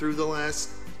I've been through the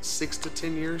last 6 to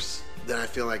 10 years, then I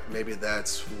feel like maybe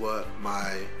that's what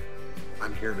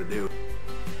I'm here to do.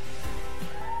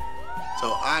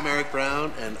 So I'm Eric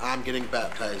Brown, and I'm getting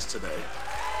baptized today.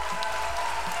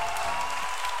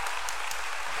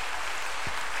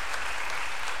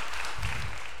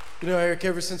 Eric,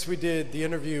 ever since we did the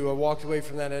interview, I walked away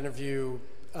from that interview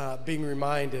being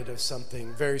reminded of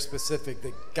something very specific,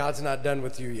 that God's not done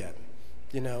with you yet.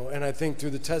 And I think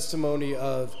through the testimony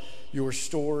of your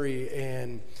story,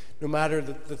 and no matter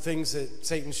the things that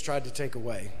Satan's tried to take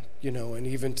away, and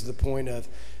even to the point of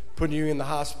putting you in the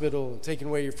hospital, taking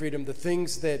away your freedom, the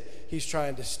things that he's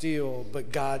trying to steal,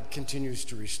 but God continues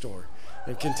to restore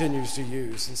and continues to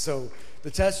use. And so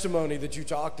the testimony that you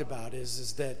talked about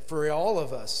is that for all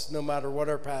of us, no matter what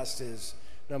our past is,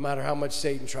 no matter how much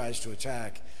Satan tries to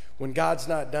attack, when God's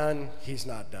not done, he's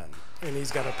not done, and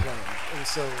he's got a plan. And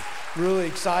so really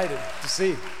excited to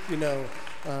see,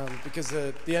 because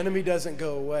the enemy doesn't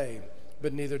go away,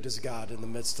 but neither does God in the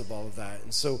midst of all of that.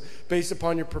 And so based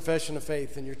upon your profession of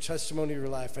faith and your testimony of your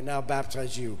life, I now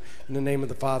baptize you in the name of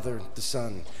the Father, the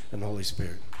Son, and the Holy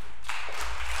Spirit.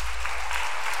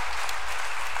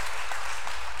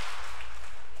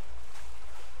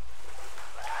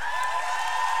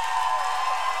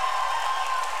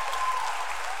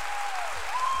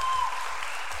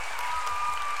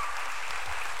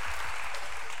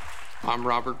 I'm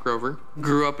Robert Grover.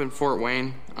 Grew up in Fort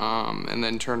Wayne, and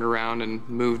then turned around and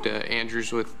moved to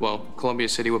Andrews Columbia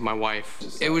City with my wife.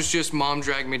 It was just mom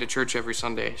dragged me to church every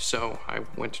Sunday, so I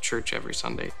went to church every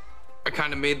Sunday. I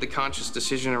kind of made the conscious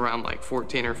decision around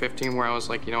 14 or 15 where I was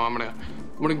like, I'm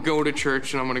gonna go to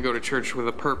church, and I'm gonna go to church with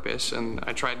a purpose. And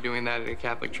I tried doing that at a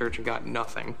Catholic church and got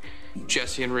nothing.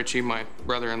 Jesse and Richie, my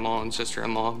brother-in-law and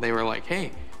sister-in-law, they were like,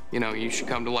 hey, you should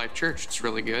come to Life Church. It's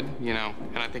really good,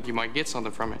 and I think you might get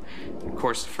something from it. Of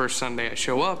course, the first Sunday I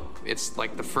show up, it's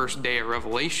the first day of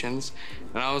Revelations,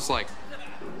 and I was like,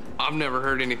 I've never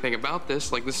heard anything about this.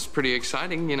 This is pretty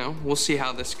exciting, we'll see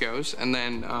how this goes. And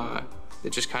then it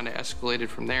just kind of escalated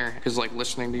from there, because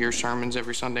listening to your sermons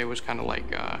every Sunday was kind of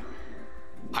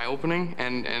eye-opening,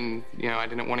 and I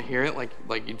didn't want to hear it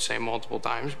like you'd say multiple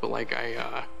times, but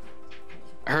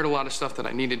I heard a lot of stuff that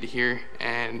I needed to hear,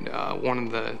 and one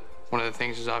of the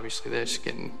things is obviously this,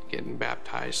 getting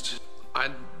baptized.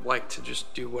 I'd like to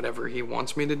just do whatever he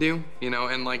wants me to do,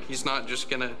 and like he's not just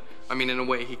gonna, in a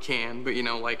way he can, but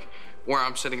like where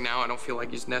I'm sitting now, I don't feel like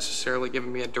he's necessarily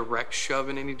giving me a direct shove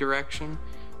in any direction,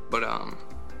 but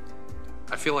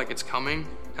I feel like it's coming,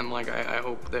 and like I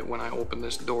hope that when I open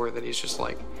this door that he's just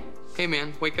like, hey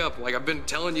man, wake up, like I've been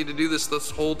telling you to do this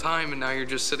whole time, and now you're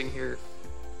just sitting here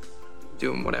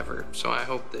doing whatever. So I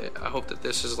hope that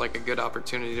this is like a good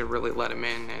opportunity to really let him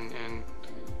in and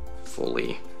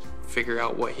fully figure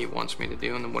out what he wants me to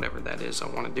do, and then whatever that is, I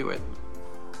want to do it.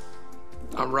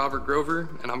 I'm Robert Grover,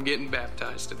 and I'm getting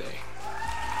baptized today.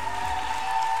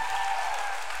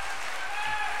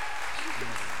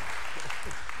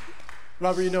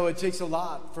 Robert, it takes a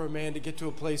lot for a man to get to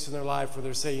a place in their life where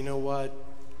they say, you know what,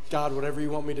 God, whatever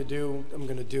you want me to do, I'm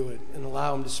going to do it, and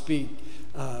allow him to speak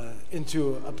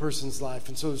into a person's life.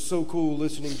 And so it's so cool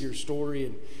listening to your story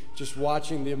and just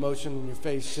watching the emotion in your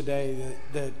face today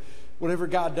that whatever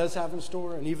God does have in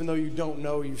store, and even though you don't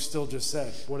know, you've still just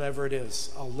said, whatever it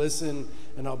is, I'll listen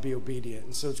and I'll be obedient.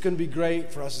 And so it's going to be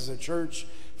great for us as a church,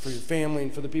 for your family,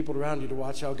 and for the people around you to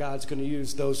watch how God's going to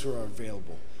use those who are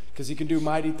available, because he can do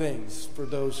mighty things for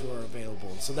those who are available.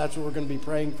 And so that's what we're going to be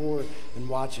praying for and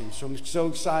watching. So I'm so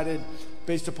excited,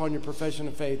 based upon your profession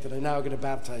of faith, that I'm now going to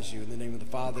baptize you in the name of the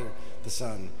Father, the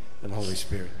Son, and the Holy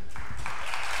Spirit.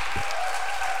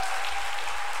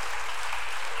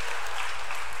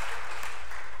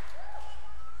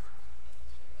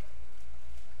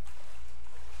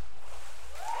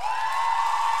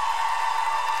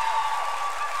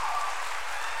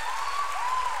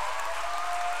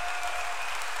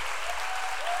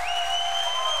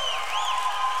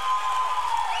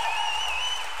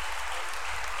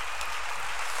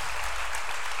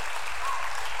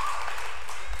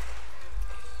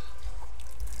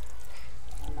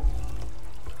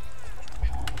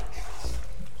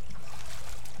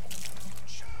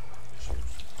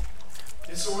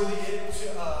 So we're the end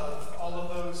of all of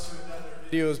those who have done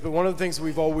their videos, but one of the things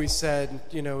we've always said,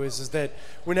 is that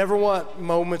we never want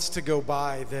moments to go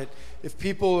by that if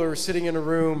people are sitting in a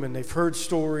room and they've heard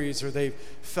stories or they've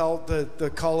felt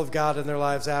the call of God in their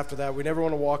lives after that, we never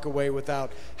want to walk away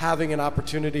without having an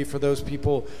opportunity for those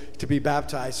people to be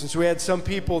baptized. And so we had some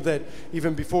people that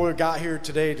even before we got here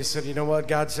today just said, you know what,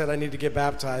 God said I need to get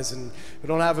baptized. And we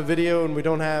don't have a video and we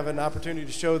don't have an opportunity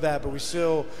to show that, but we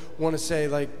still want to say,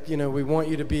 we want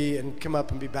you to be and come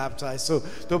up and be baptized. So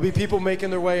there'll be people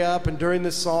making their way up, and during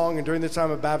this song and during the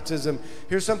time of baptism,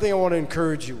 here's something I want to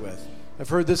encourage you with. I've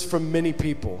heard this from many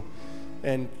people,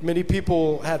 and many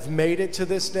people have made it to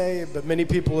this day, but many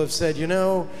people have said,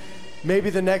 maybe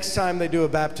the next time they do a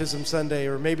baptism Sunday,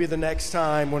 or maybe the next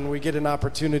time when we get an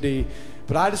opportunity.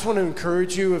 But I just want to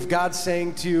encourage you, if God's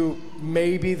saying to you,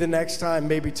 maybe the next time,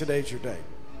 maybe today's your day.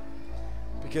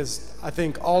 Because I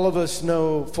think all of us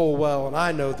know full well, and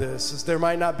I know this, is there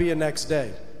might not be a next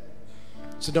day.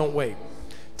 So don't wait.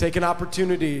 Take an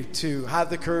opportunity to have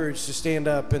the courage to stand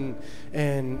up and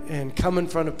come in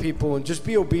front of people and just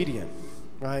be obedient,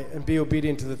 right? And be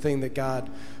obedient to the thing that God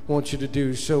wants you to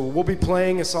do. So we'll be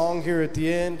playing a song here at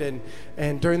the end,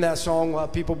 and during that song, we'll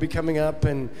have people be coming up,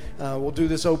 and we'll do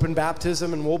this open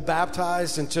baptism, and we'll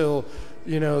baptize until,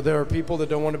 there are people that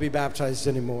don't want to be baptized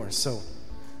anymore. So.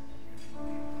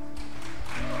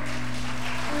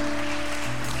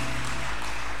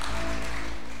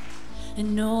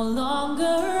 And no longer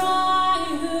I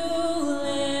who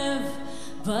live,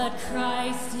 but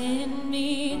Christ in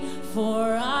me.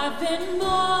 For I've been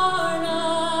born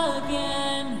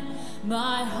again,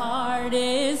 my heart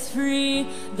is free.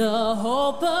 The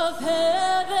hope of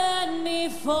heaven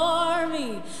before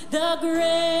me, the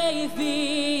grave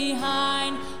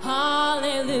behind.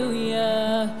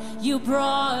 Hallelujah, you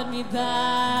brought me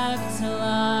back to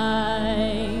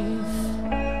life.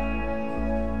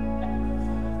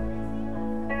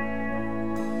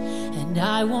 And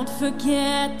I won't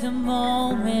forget the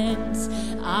moment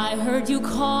I heard you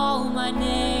call my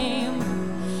name,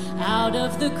 out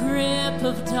of the grip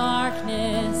of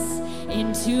darkness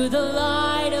into the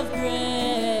light of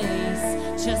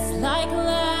grace, just like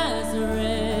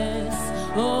Lazarus.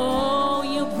 Oh,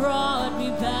 you brought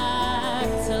me back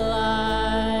to life.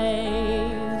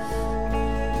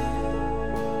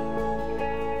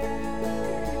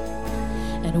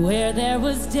 And where there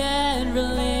was dead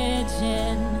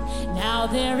religion, now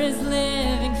there is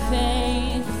living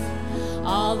faith.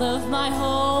 All of my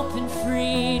hope and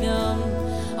freedom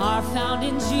are found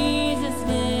in Jesus'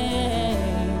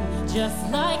 name.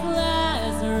 Just like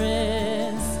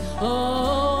Lazarus,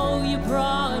 oh, you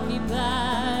brought me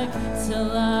back to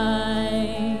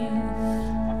life.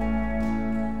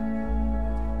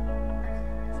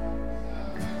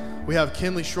 we have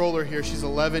Kinley Schroller here. She's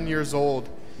 11 years old,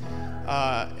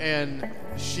 and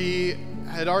she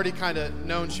had already kind of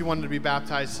known she wanted to be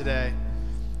baptized today,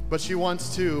 but she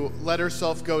wants to let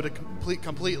herself go to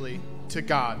completely to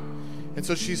God. And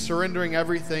so she's surrendering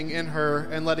everything in her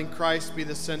and letting Christ be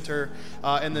the center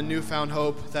and the newfound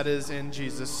hope that is in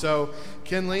Jesus. So,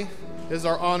 Kinley, it is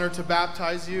our honor to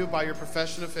baptize you by your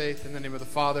profession of faith in the name of the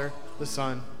Father, the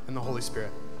Son, and the Holy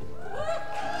Spirit.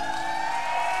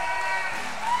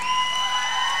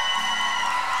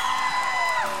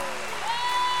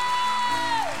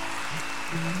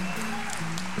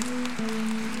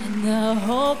 And the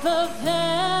hope of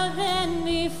heaven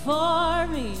before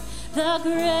me, the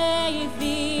grave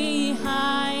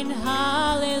behind,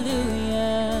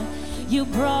 hallelujah, you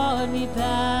brought me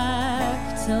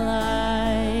back to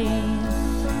life.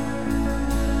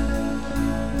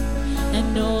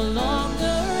 And no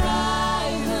longer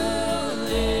I who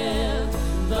live,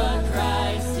 but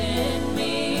Christ in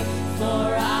me,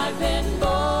 for I've been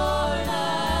born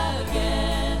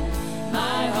again.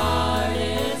 My heart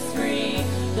is free,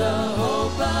 the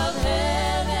hope of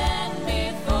heaven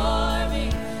before me,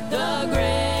 the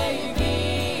grave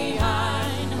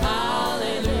behind,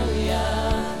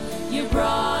 hallelujah, you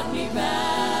brought me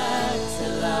back to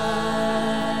life.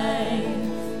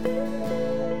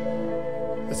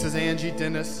 This is Angie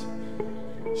Dennis.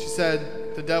 She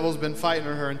said the devil's been fighting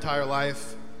her entire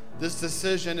life. This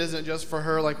decision isn't just for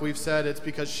her, like we've said, it's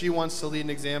because she wants to lead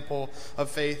an example of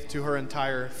faith to her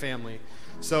entire family.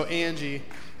 So Angie,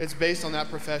 it's based on that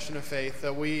profession of faith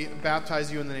that we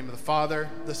baptize you in the name of the Father,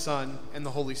 the Son, and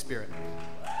the Holy Spirit.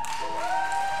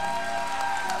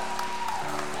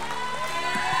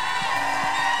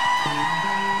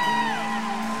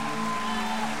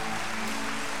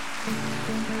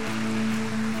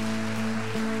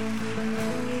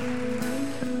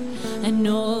 And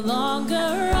no longer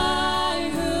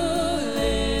I who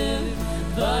live,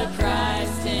 but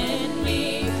Christ in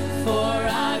me, for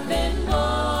I've been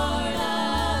born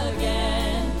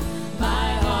again.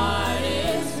 My heart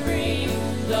is free,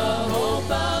 the hope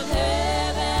of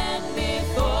heaven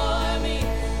before me,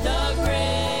 the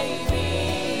grave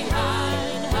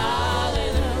behind,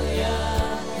 hallelujah,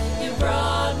 you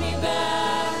brought me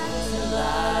back to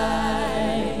life.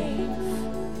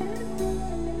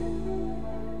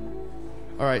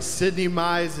 All right, Sydney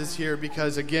Mize is here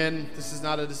because, again, this is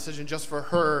not a decision just for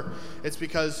her. It's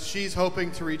because she's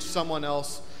hoping to reach someone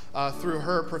else through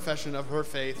her profession of her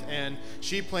faith, and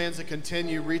she plans to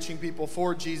continue reaching people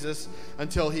for Jesus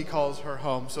until he calls her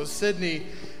home. So, Sydney,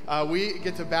 we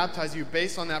get to baptize you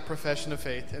based on that profession of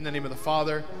faith in the name of the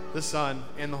Father, the Son,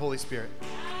 and the Holy Spirit.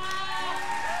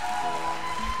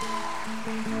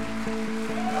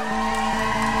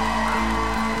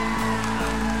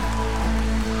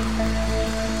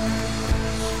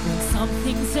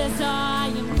 Something says I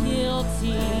am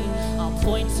guilty, I'll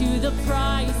point to the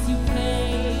price you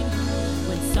paid.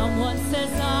 When someone says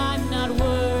I'm not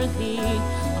worthy,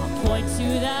 I'll point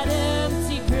to that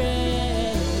empty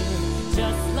grave.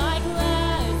 Just like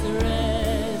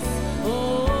Lazarus,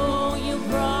 oh, you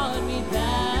brought me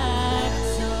back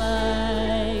to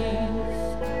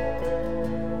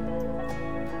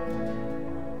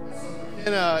life.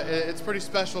 And it's pretty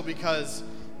special because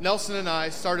Nelson and I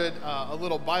started a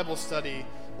little Bible study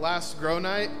last Grow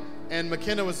Night, and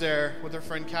McKenna was there with her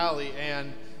friend Callie,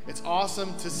 and it's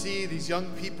awesome to see these young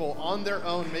people on their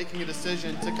own making a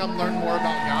decision to come learn more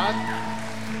about God.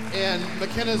 And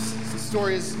McKenna's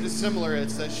story is similar.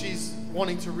 It's that she's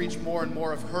wanting to reach more and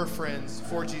more of her friends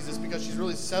for Jesus because she's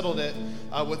really settled it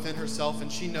within herself,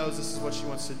 and she knows this is what she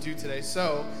wants to do today.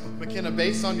 So, McKenna,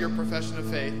 based on your profession of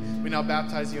faith, we now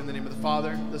baptize you in the name of the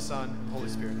Father, the Son, and the Holy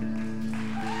Spirit.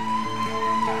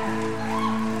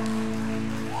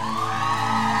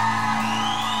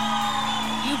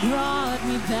 You brought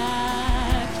me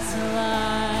back to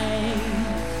life.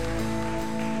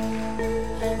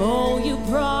 Oh, you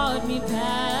brought me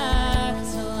back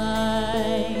to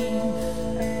life.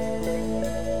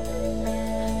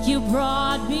 You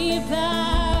brought me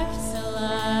back to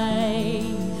life.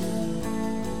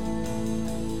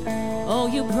 Oh,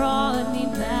 you brought me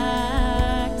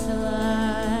back to life.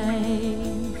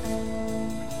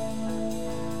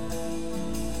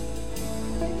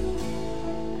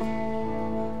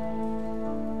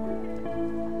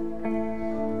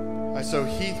 So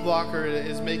Heath Blocker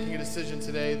is making a decision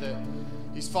today that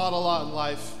he's fought a lot in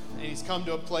life, and he's come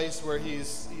to a place where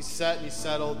he's set and he's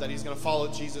settled that he's going to follow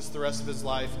Jesus the rest of his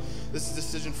life. This is a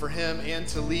decision for him and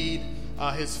to lead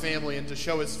his family and to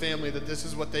show his family that this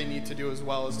is what they need to do as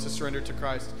well, as to surrender to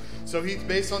Christ. So Heath,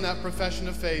 based on that profession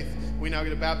of faith, we now get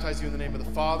to baptize you in the name of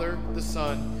the Father, the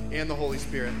Son, and the Holy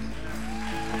Spirit.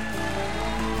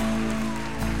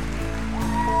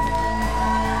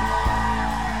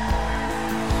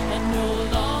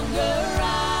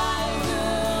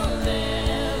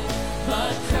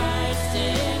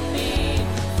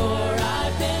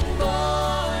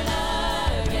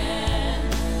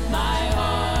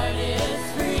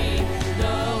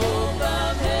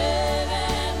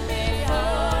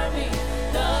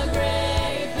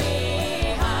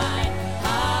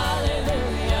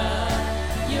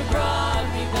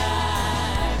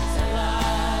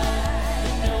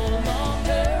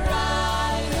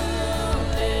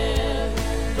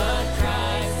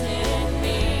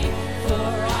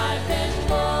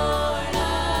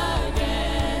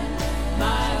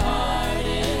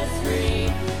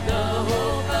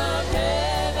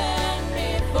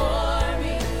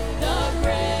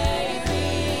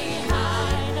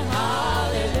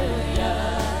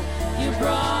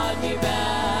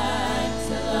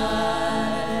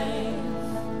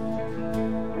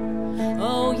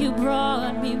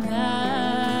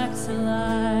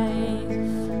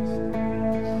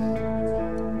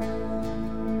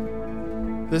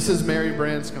 This is Mary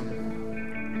Branscombe.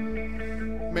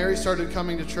 Mary started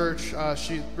coming to church.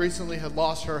 She recently had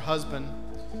lost her husband,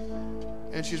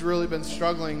 and she's really been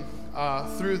struggling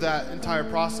through that entire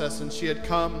process. And she had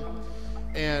come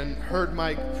and heard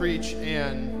Mike preach,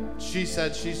 and she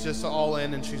said she's just all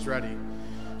in and she's ready.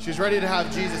 She's ready to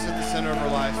have Jesus at the center of her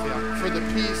life, for the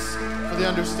peace, for the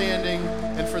understanding,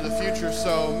 and for the future.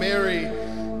 So Mary,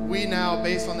 we now,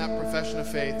 based on that profession of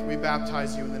faith, we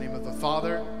baptize you in the name of the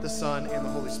Father, the Son, and the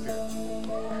Holy Spirit.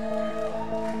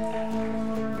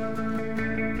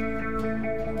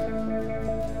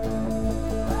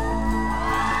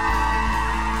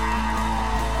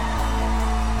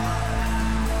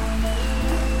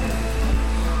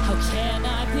 How can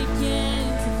I begin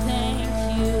to thank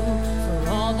you for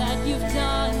all that you've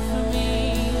done for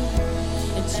me?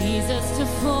 And Jesus, to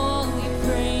fully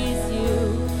praise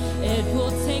you, it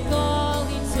will take all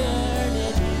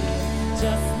eternity,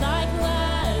 just like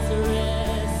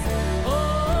Lazarus.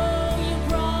 Oh, you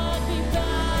brought me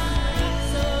back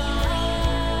to life.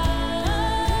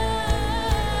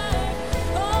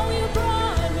 Oh, you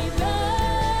brought me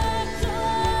back to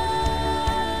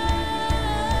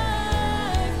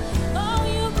life. Oh,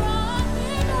 you brought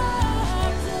me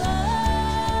back to life.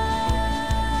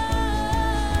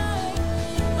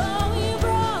 Oh, you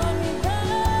brought me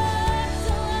back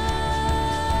to life.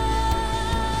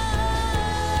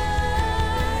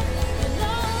 And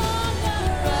no longer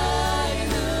I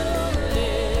who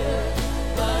live,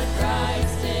 but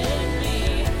Christ in me.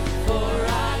 For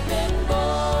I've been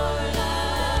born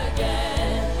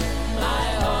again. My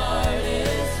heart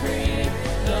is free.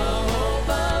 The hope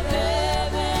of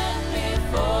heaven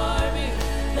before me.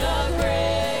 The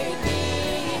grave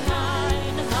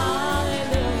behind.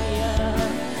 Hallelujah.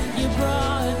 You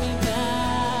brought me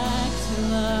back to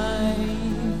life.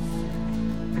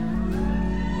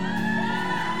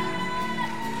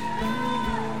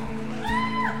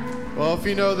 Well, if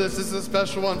you know this is a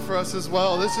special one for us as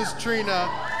well. This is Trina.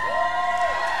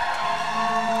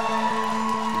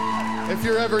 If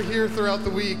you're ever here throughout the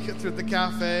week, through the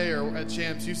cafe or at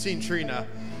Champs, you've seen Trina.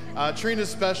 Trina's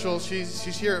special. She's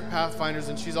here at Pathfinders,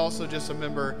 and she's also just a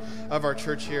member of our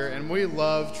church here. And we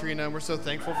love Trina, and we're so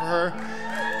thankful for her.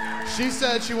 She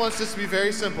said she wants this to be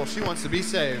very simple. She wants to be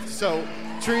saved. So,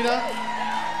 Trina,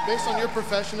 based on your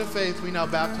profession of faith, we now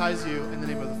baptize you in the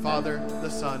name of the Father, the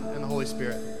Son, and the Holy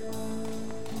Spirit.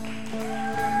 The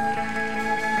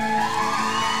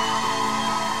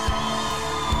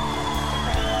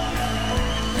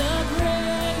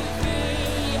grave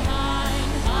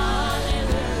behind.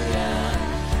 Hallelujah.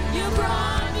 You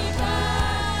brought me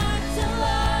back to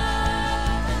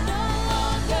life. And no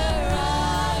longer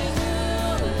I who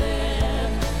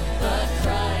live, but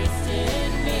Christ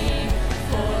in me.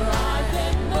 For I've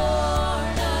been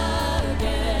born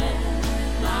again.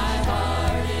 My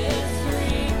heart is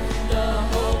free. The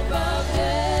hope of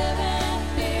heaven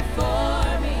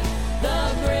before me. The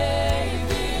grave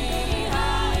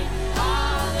behind.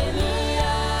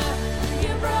 Hallelujah.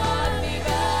 You brought me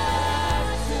back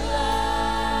to life.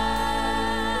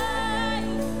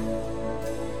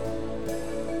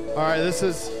 All right, this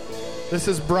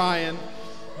is Brian.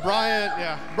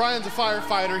 Brian's a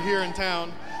firefighter here in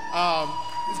town.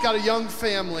 He's got a young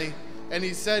family, and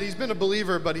he said he's been a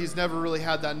believer, but he's never really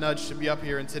had that nudge to be up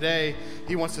here. And today,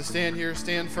 he wants to stand here,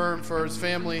 stand firm for his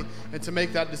family, and to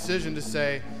make that decision to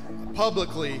say,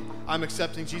 publicly, I'm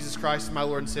accepting Jesus Christ as my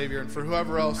Lord and Savior. And for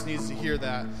whoever else needs to hear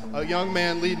that, a young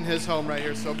man leading his home right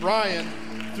here. So Brian,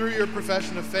 through your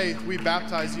profession of faith, we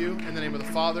baptize you in the name of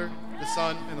the Father, the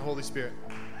Son, and the Holy Spirit.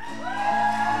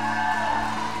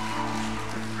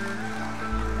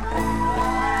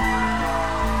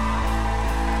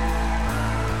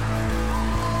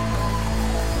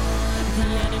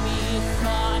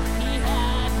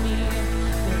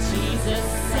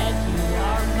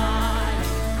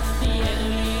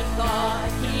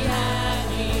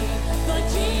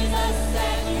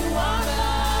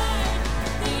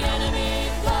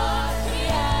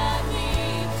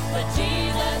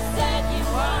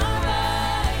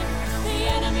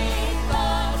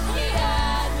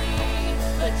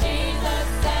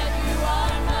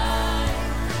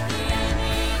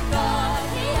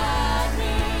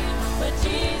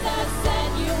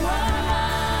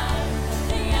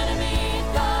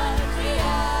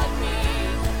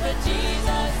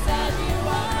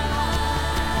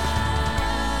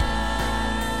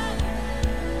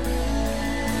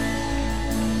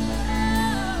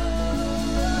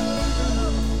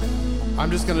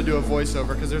 I'm just going to do a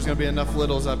voiceover because there's going to be enough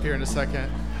littles up here in a second.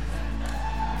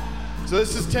 So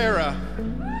this is Tara.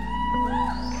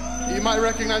 You might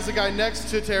recognize the guy next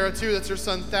to Tara too. That's her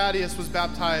son Thaddeus, was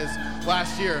baptized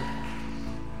last year.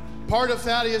 Part of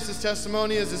Thaddeus'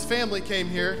 testimony is his family came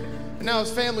here, and now his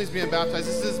family's being baptized.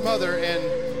 This is his mother, and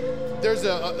there's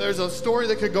a story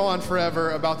that could go on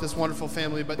forever about this wonderful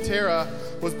family, but Tara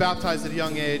was baptized at a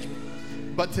young age,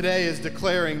 but today is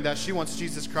declaring that she wants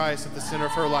Jesus Christ at the center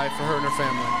of her life for her and her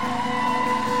family.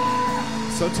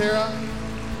 So Tara,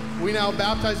 we now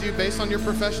baptize you based on your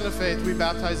profession of faith. We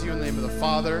baptize you in the name of the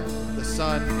Father, the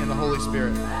Son, and the Holy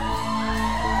Spirit.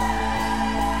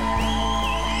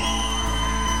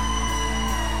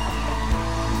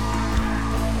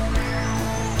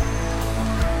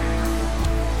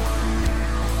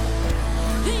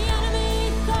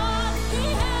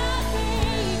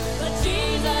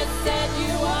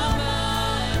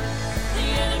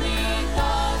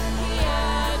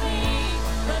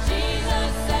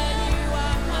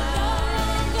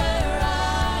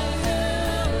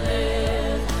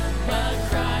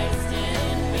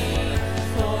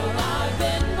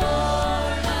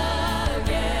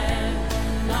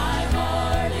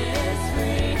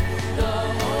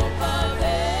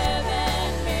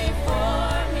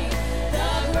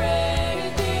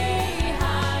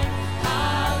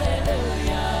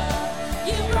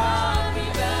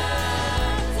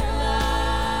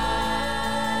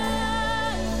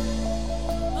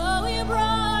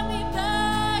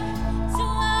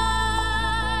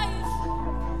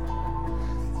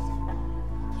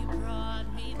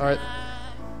 All right,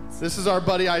 this is our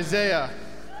buddy Isaiah.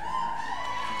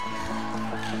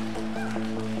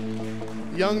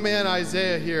 Young man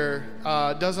Isaiah here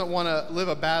doesn't want to live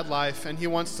a bad life, and he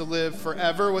wants to live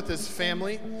forever with his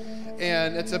family.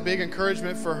 And it's a big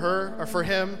encouragement for her, or for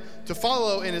him, to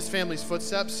follow in his family's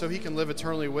footsteps so he can live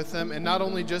eternally with them. And not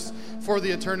only just for the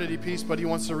eternity piece, but he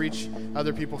wants to reach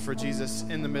other people for Jesus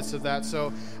in the midst of that.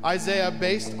 So Isaiah,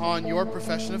 based on your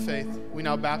profession of faith, we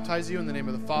now baptize you in the name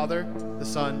of the Father, the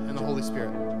Son, and the Holy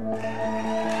Spirit.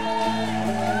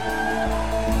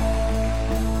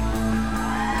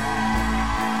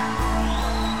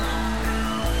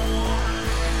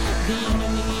 The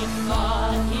enemy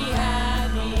thought he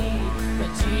had me,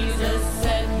 but Jesus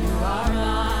said you are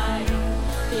mine.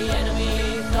 The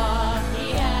enemy thought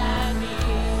he had me,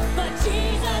 but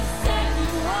Jesus said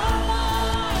you are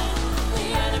mine. The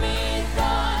enemy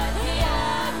thought he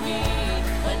had me,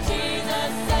 but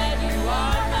Jesus said you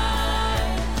are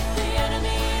mine. The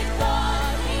enemy thought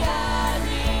he had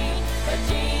me, but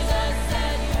Jesus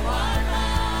said you are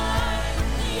mine.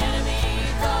 The enemy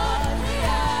thought he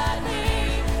had me,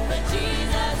 but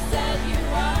Jesus said you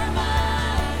are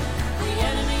mine. The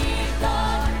enemy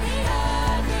thought he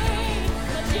had me,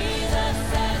 but Jesus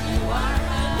said you are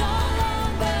mine. No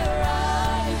longer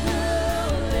I who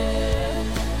live,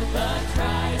 but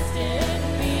Christ in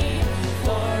me.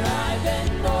 For I've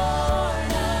been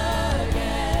born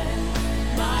again.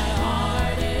 My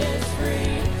heart is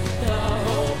free. The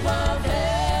hope of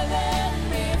heaven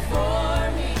before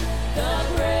me. The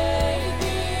grave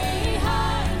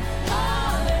behind.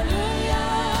 Hallelujah.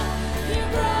 You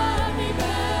brought me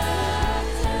back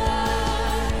to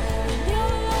life. And no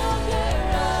longer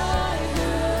I who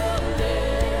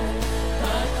live,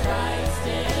 but Christ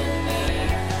in me.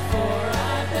 For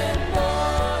I've been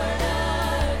born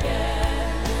again.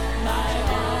 My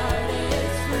heart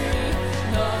is free.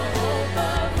 The hope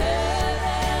of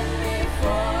heaven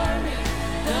before me.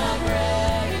 The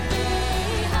grave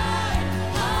behind.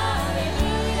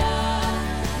 Hallelujah.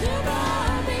 You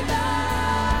brought me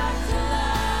back to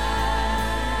life.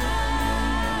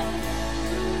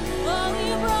 Oh,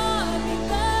 you brought me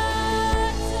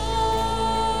back to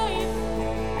life.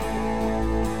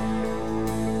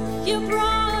 You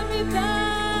brought me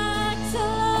back to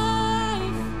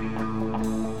life.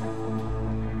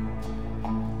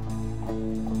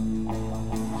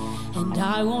 And I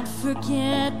won't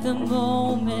forget the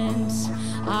moment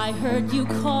I heard you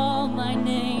call my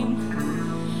name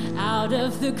out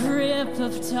of the grip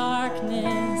of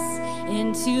darkness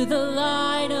into the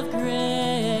light of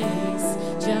grace,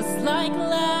 just like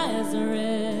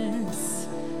Lazarus.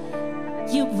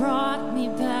 You brought me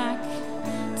back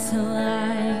to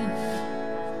life.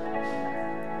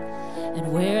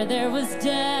 And where there was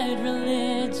dead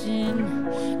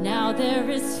religion, now there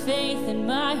is faith in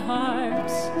my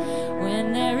heart.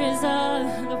 When there is a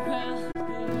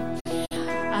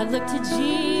I look to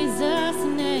Jesus'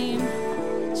 name,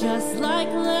 just like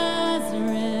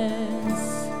Lazarus.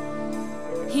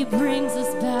 He brings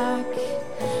us back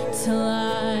to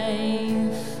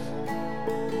life.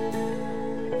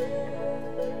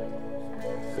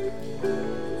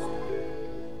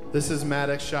 This is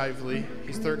Maddox Shively.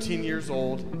 He's 13 years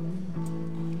old.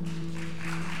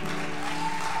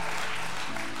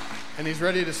 And he's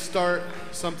ready to start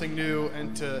something new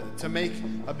and to make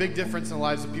a big difference in the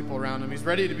lives of people around him. He's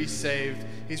ready to be saved.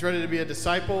 He's ready to be a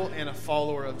disciple and a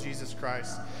follower of Jesus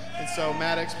Christ. And so,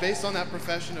 Maddox, based on that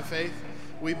profession of faith,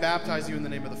 we baptize you in the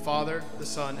name of the Father, the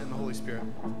Son, and the Holy Spirit.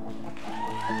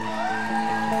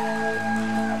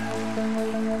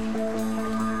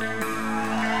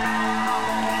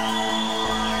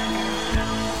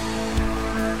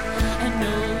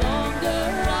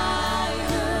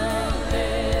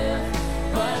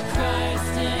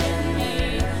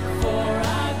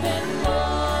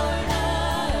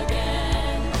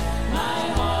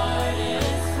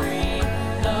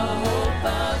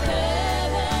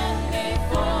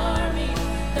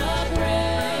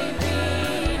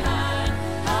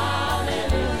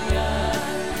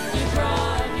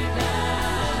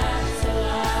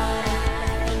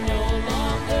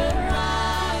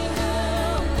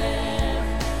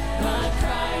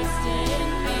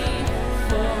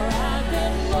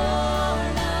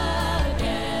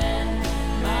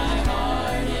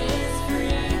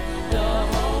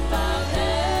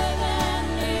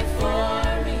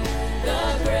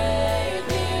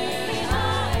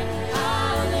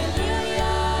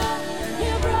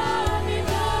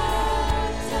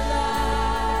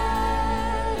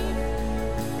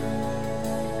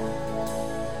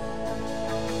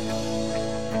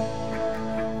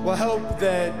 Well, I hope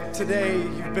that today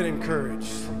you've been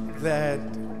encouraged, that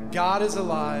God is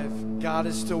alive, God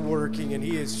is still working, and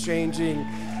He is changing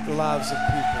the lives of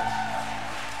people.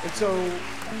 And so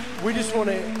we just want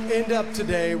to end up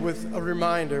today with a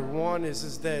reminder. One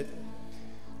is that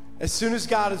as soon as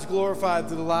God is glorified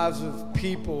through the lives of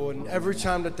people, and every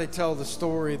time that they tell the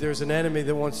story, there's an enemy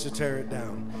that wants to tear it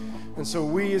down. And so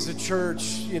we as a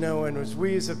church, and as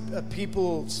we as a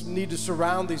people need to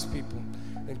surround these people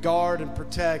and guard and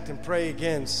protect and pray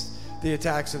against the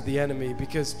attacks of the enemy,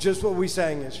 because just what we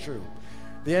sang is true.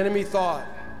 The enemy thought,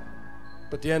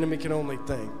 but the enemy can only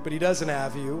think. But he doesn't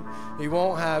have you. He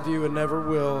won't have you and never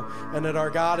will. And that our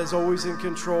God is always in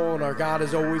control and our God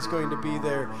is always going to be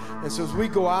there. And so as we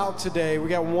go out today, we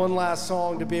got one last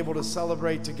song to be able to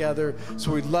celebrate together.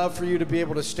 So we'd love for you to be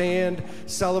able to stand,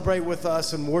 celebrate with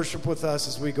us, and worship with us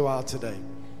as we go out today.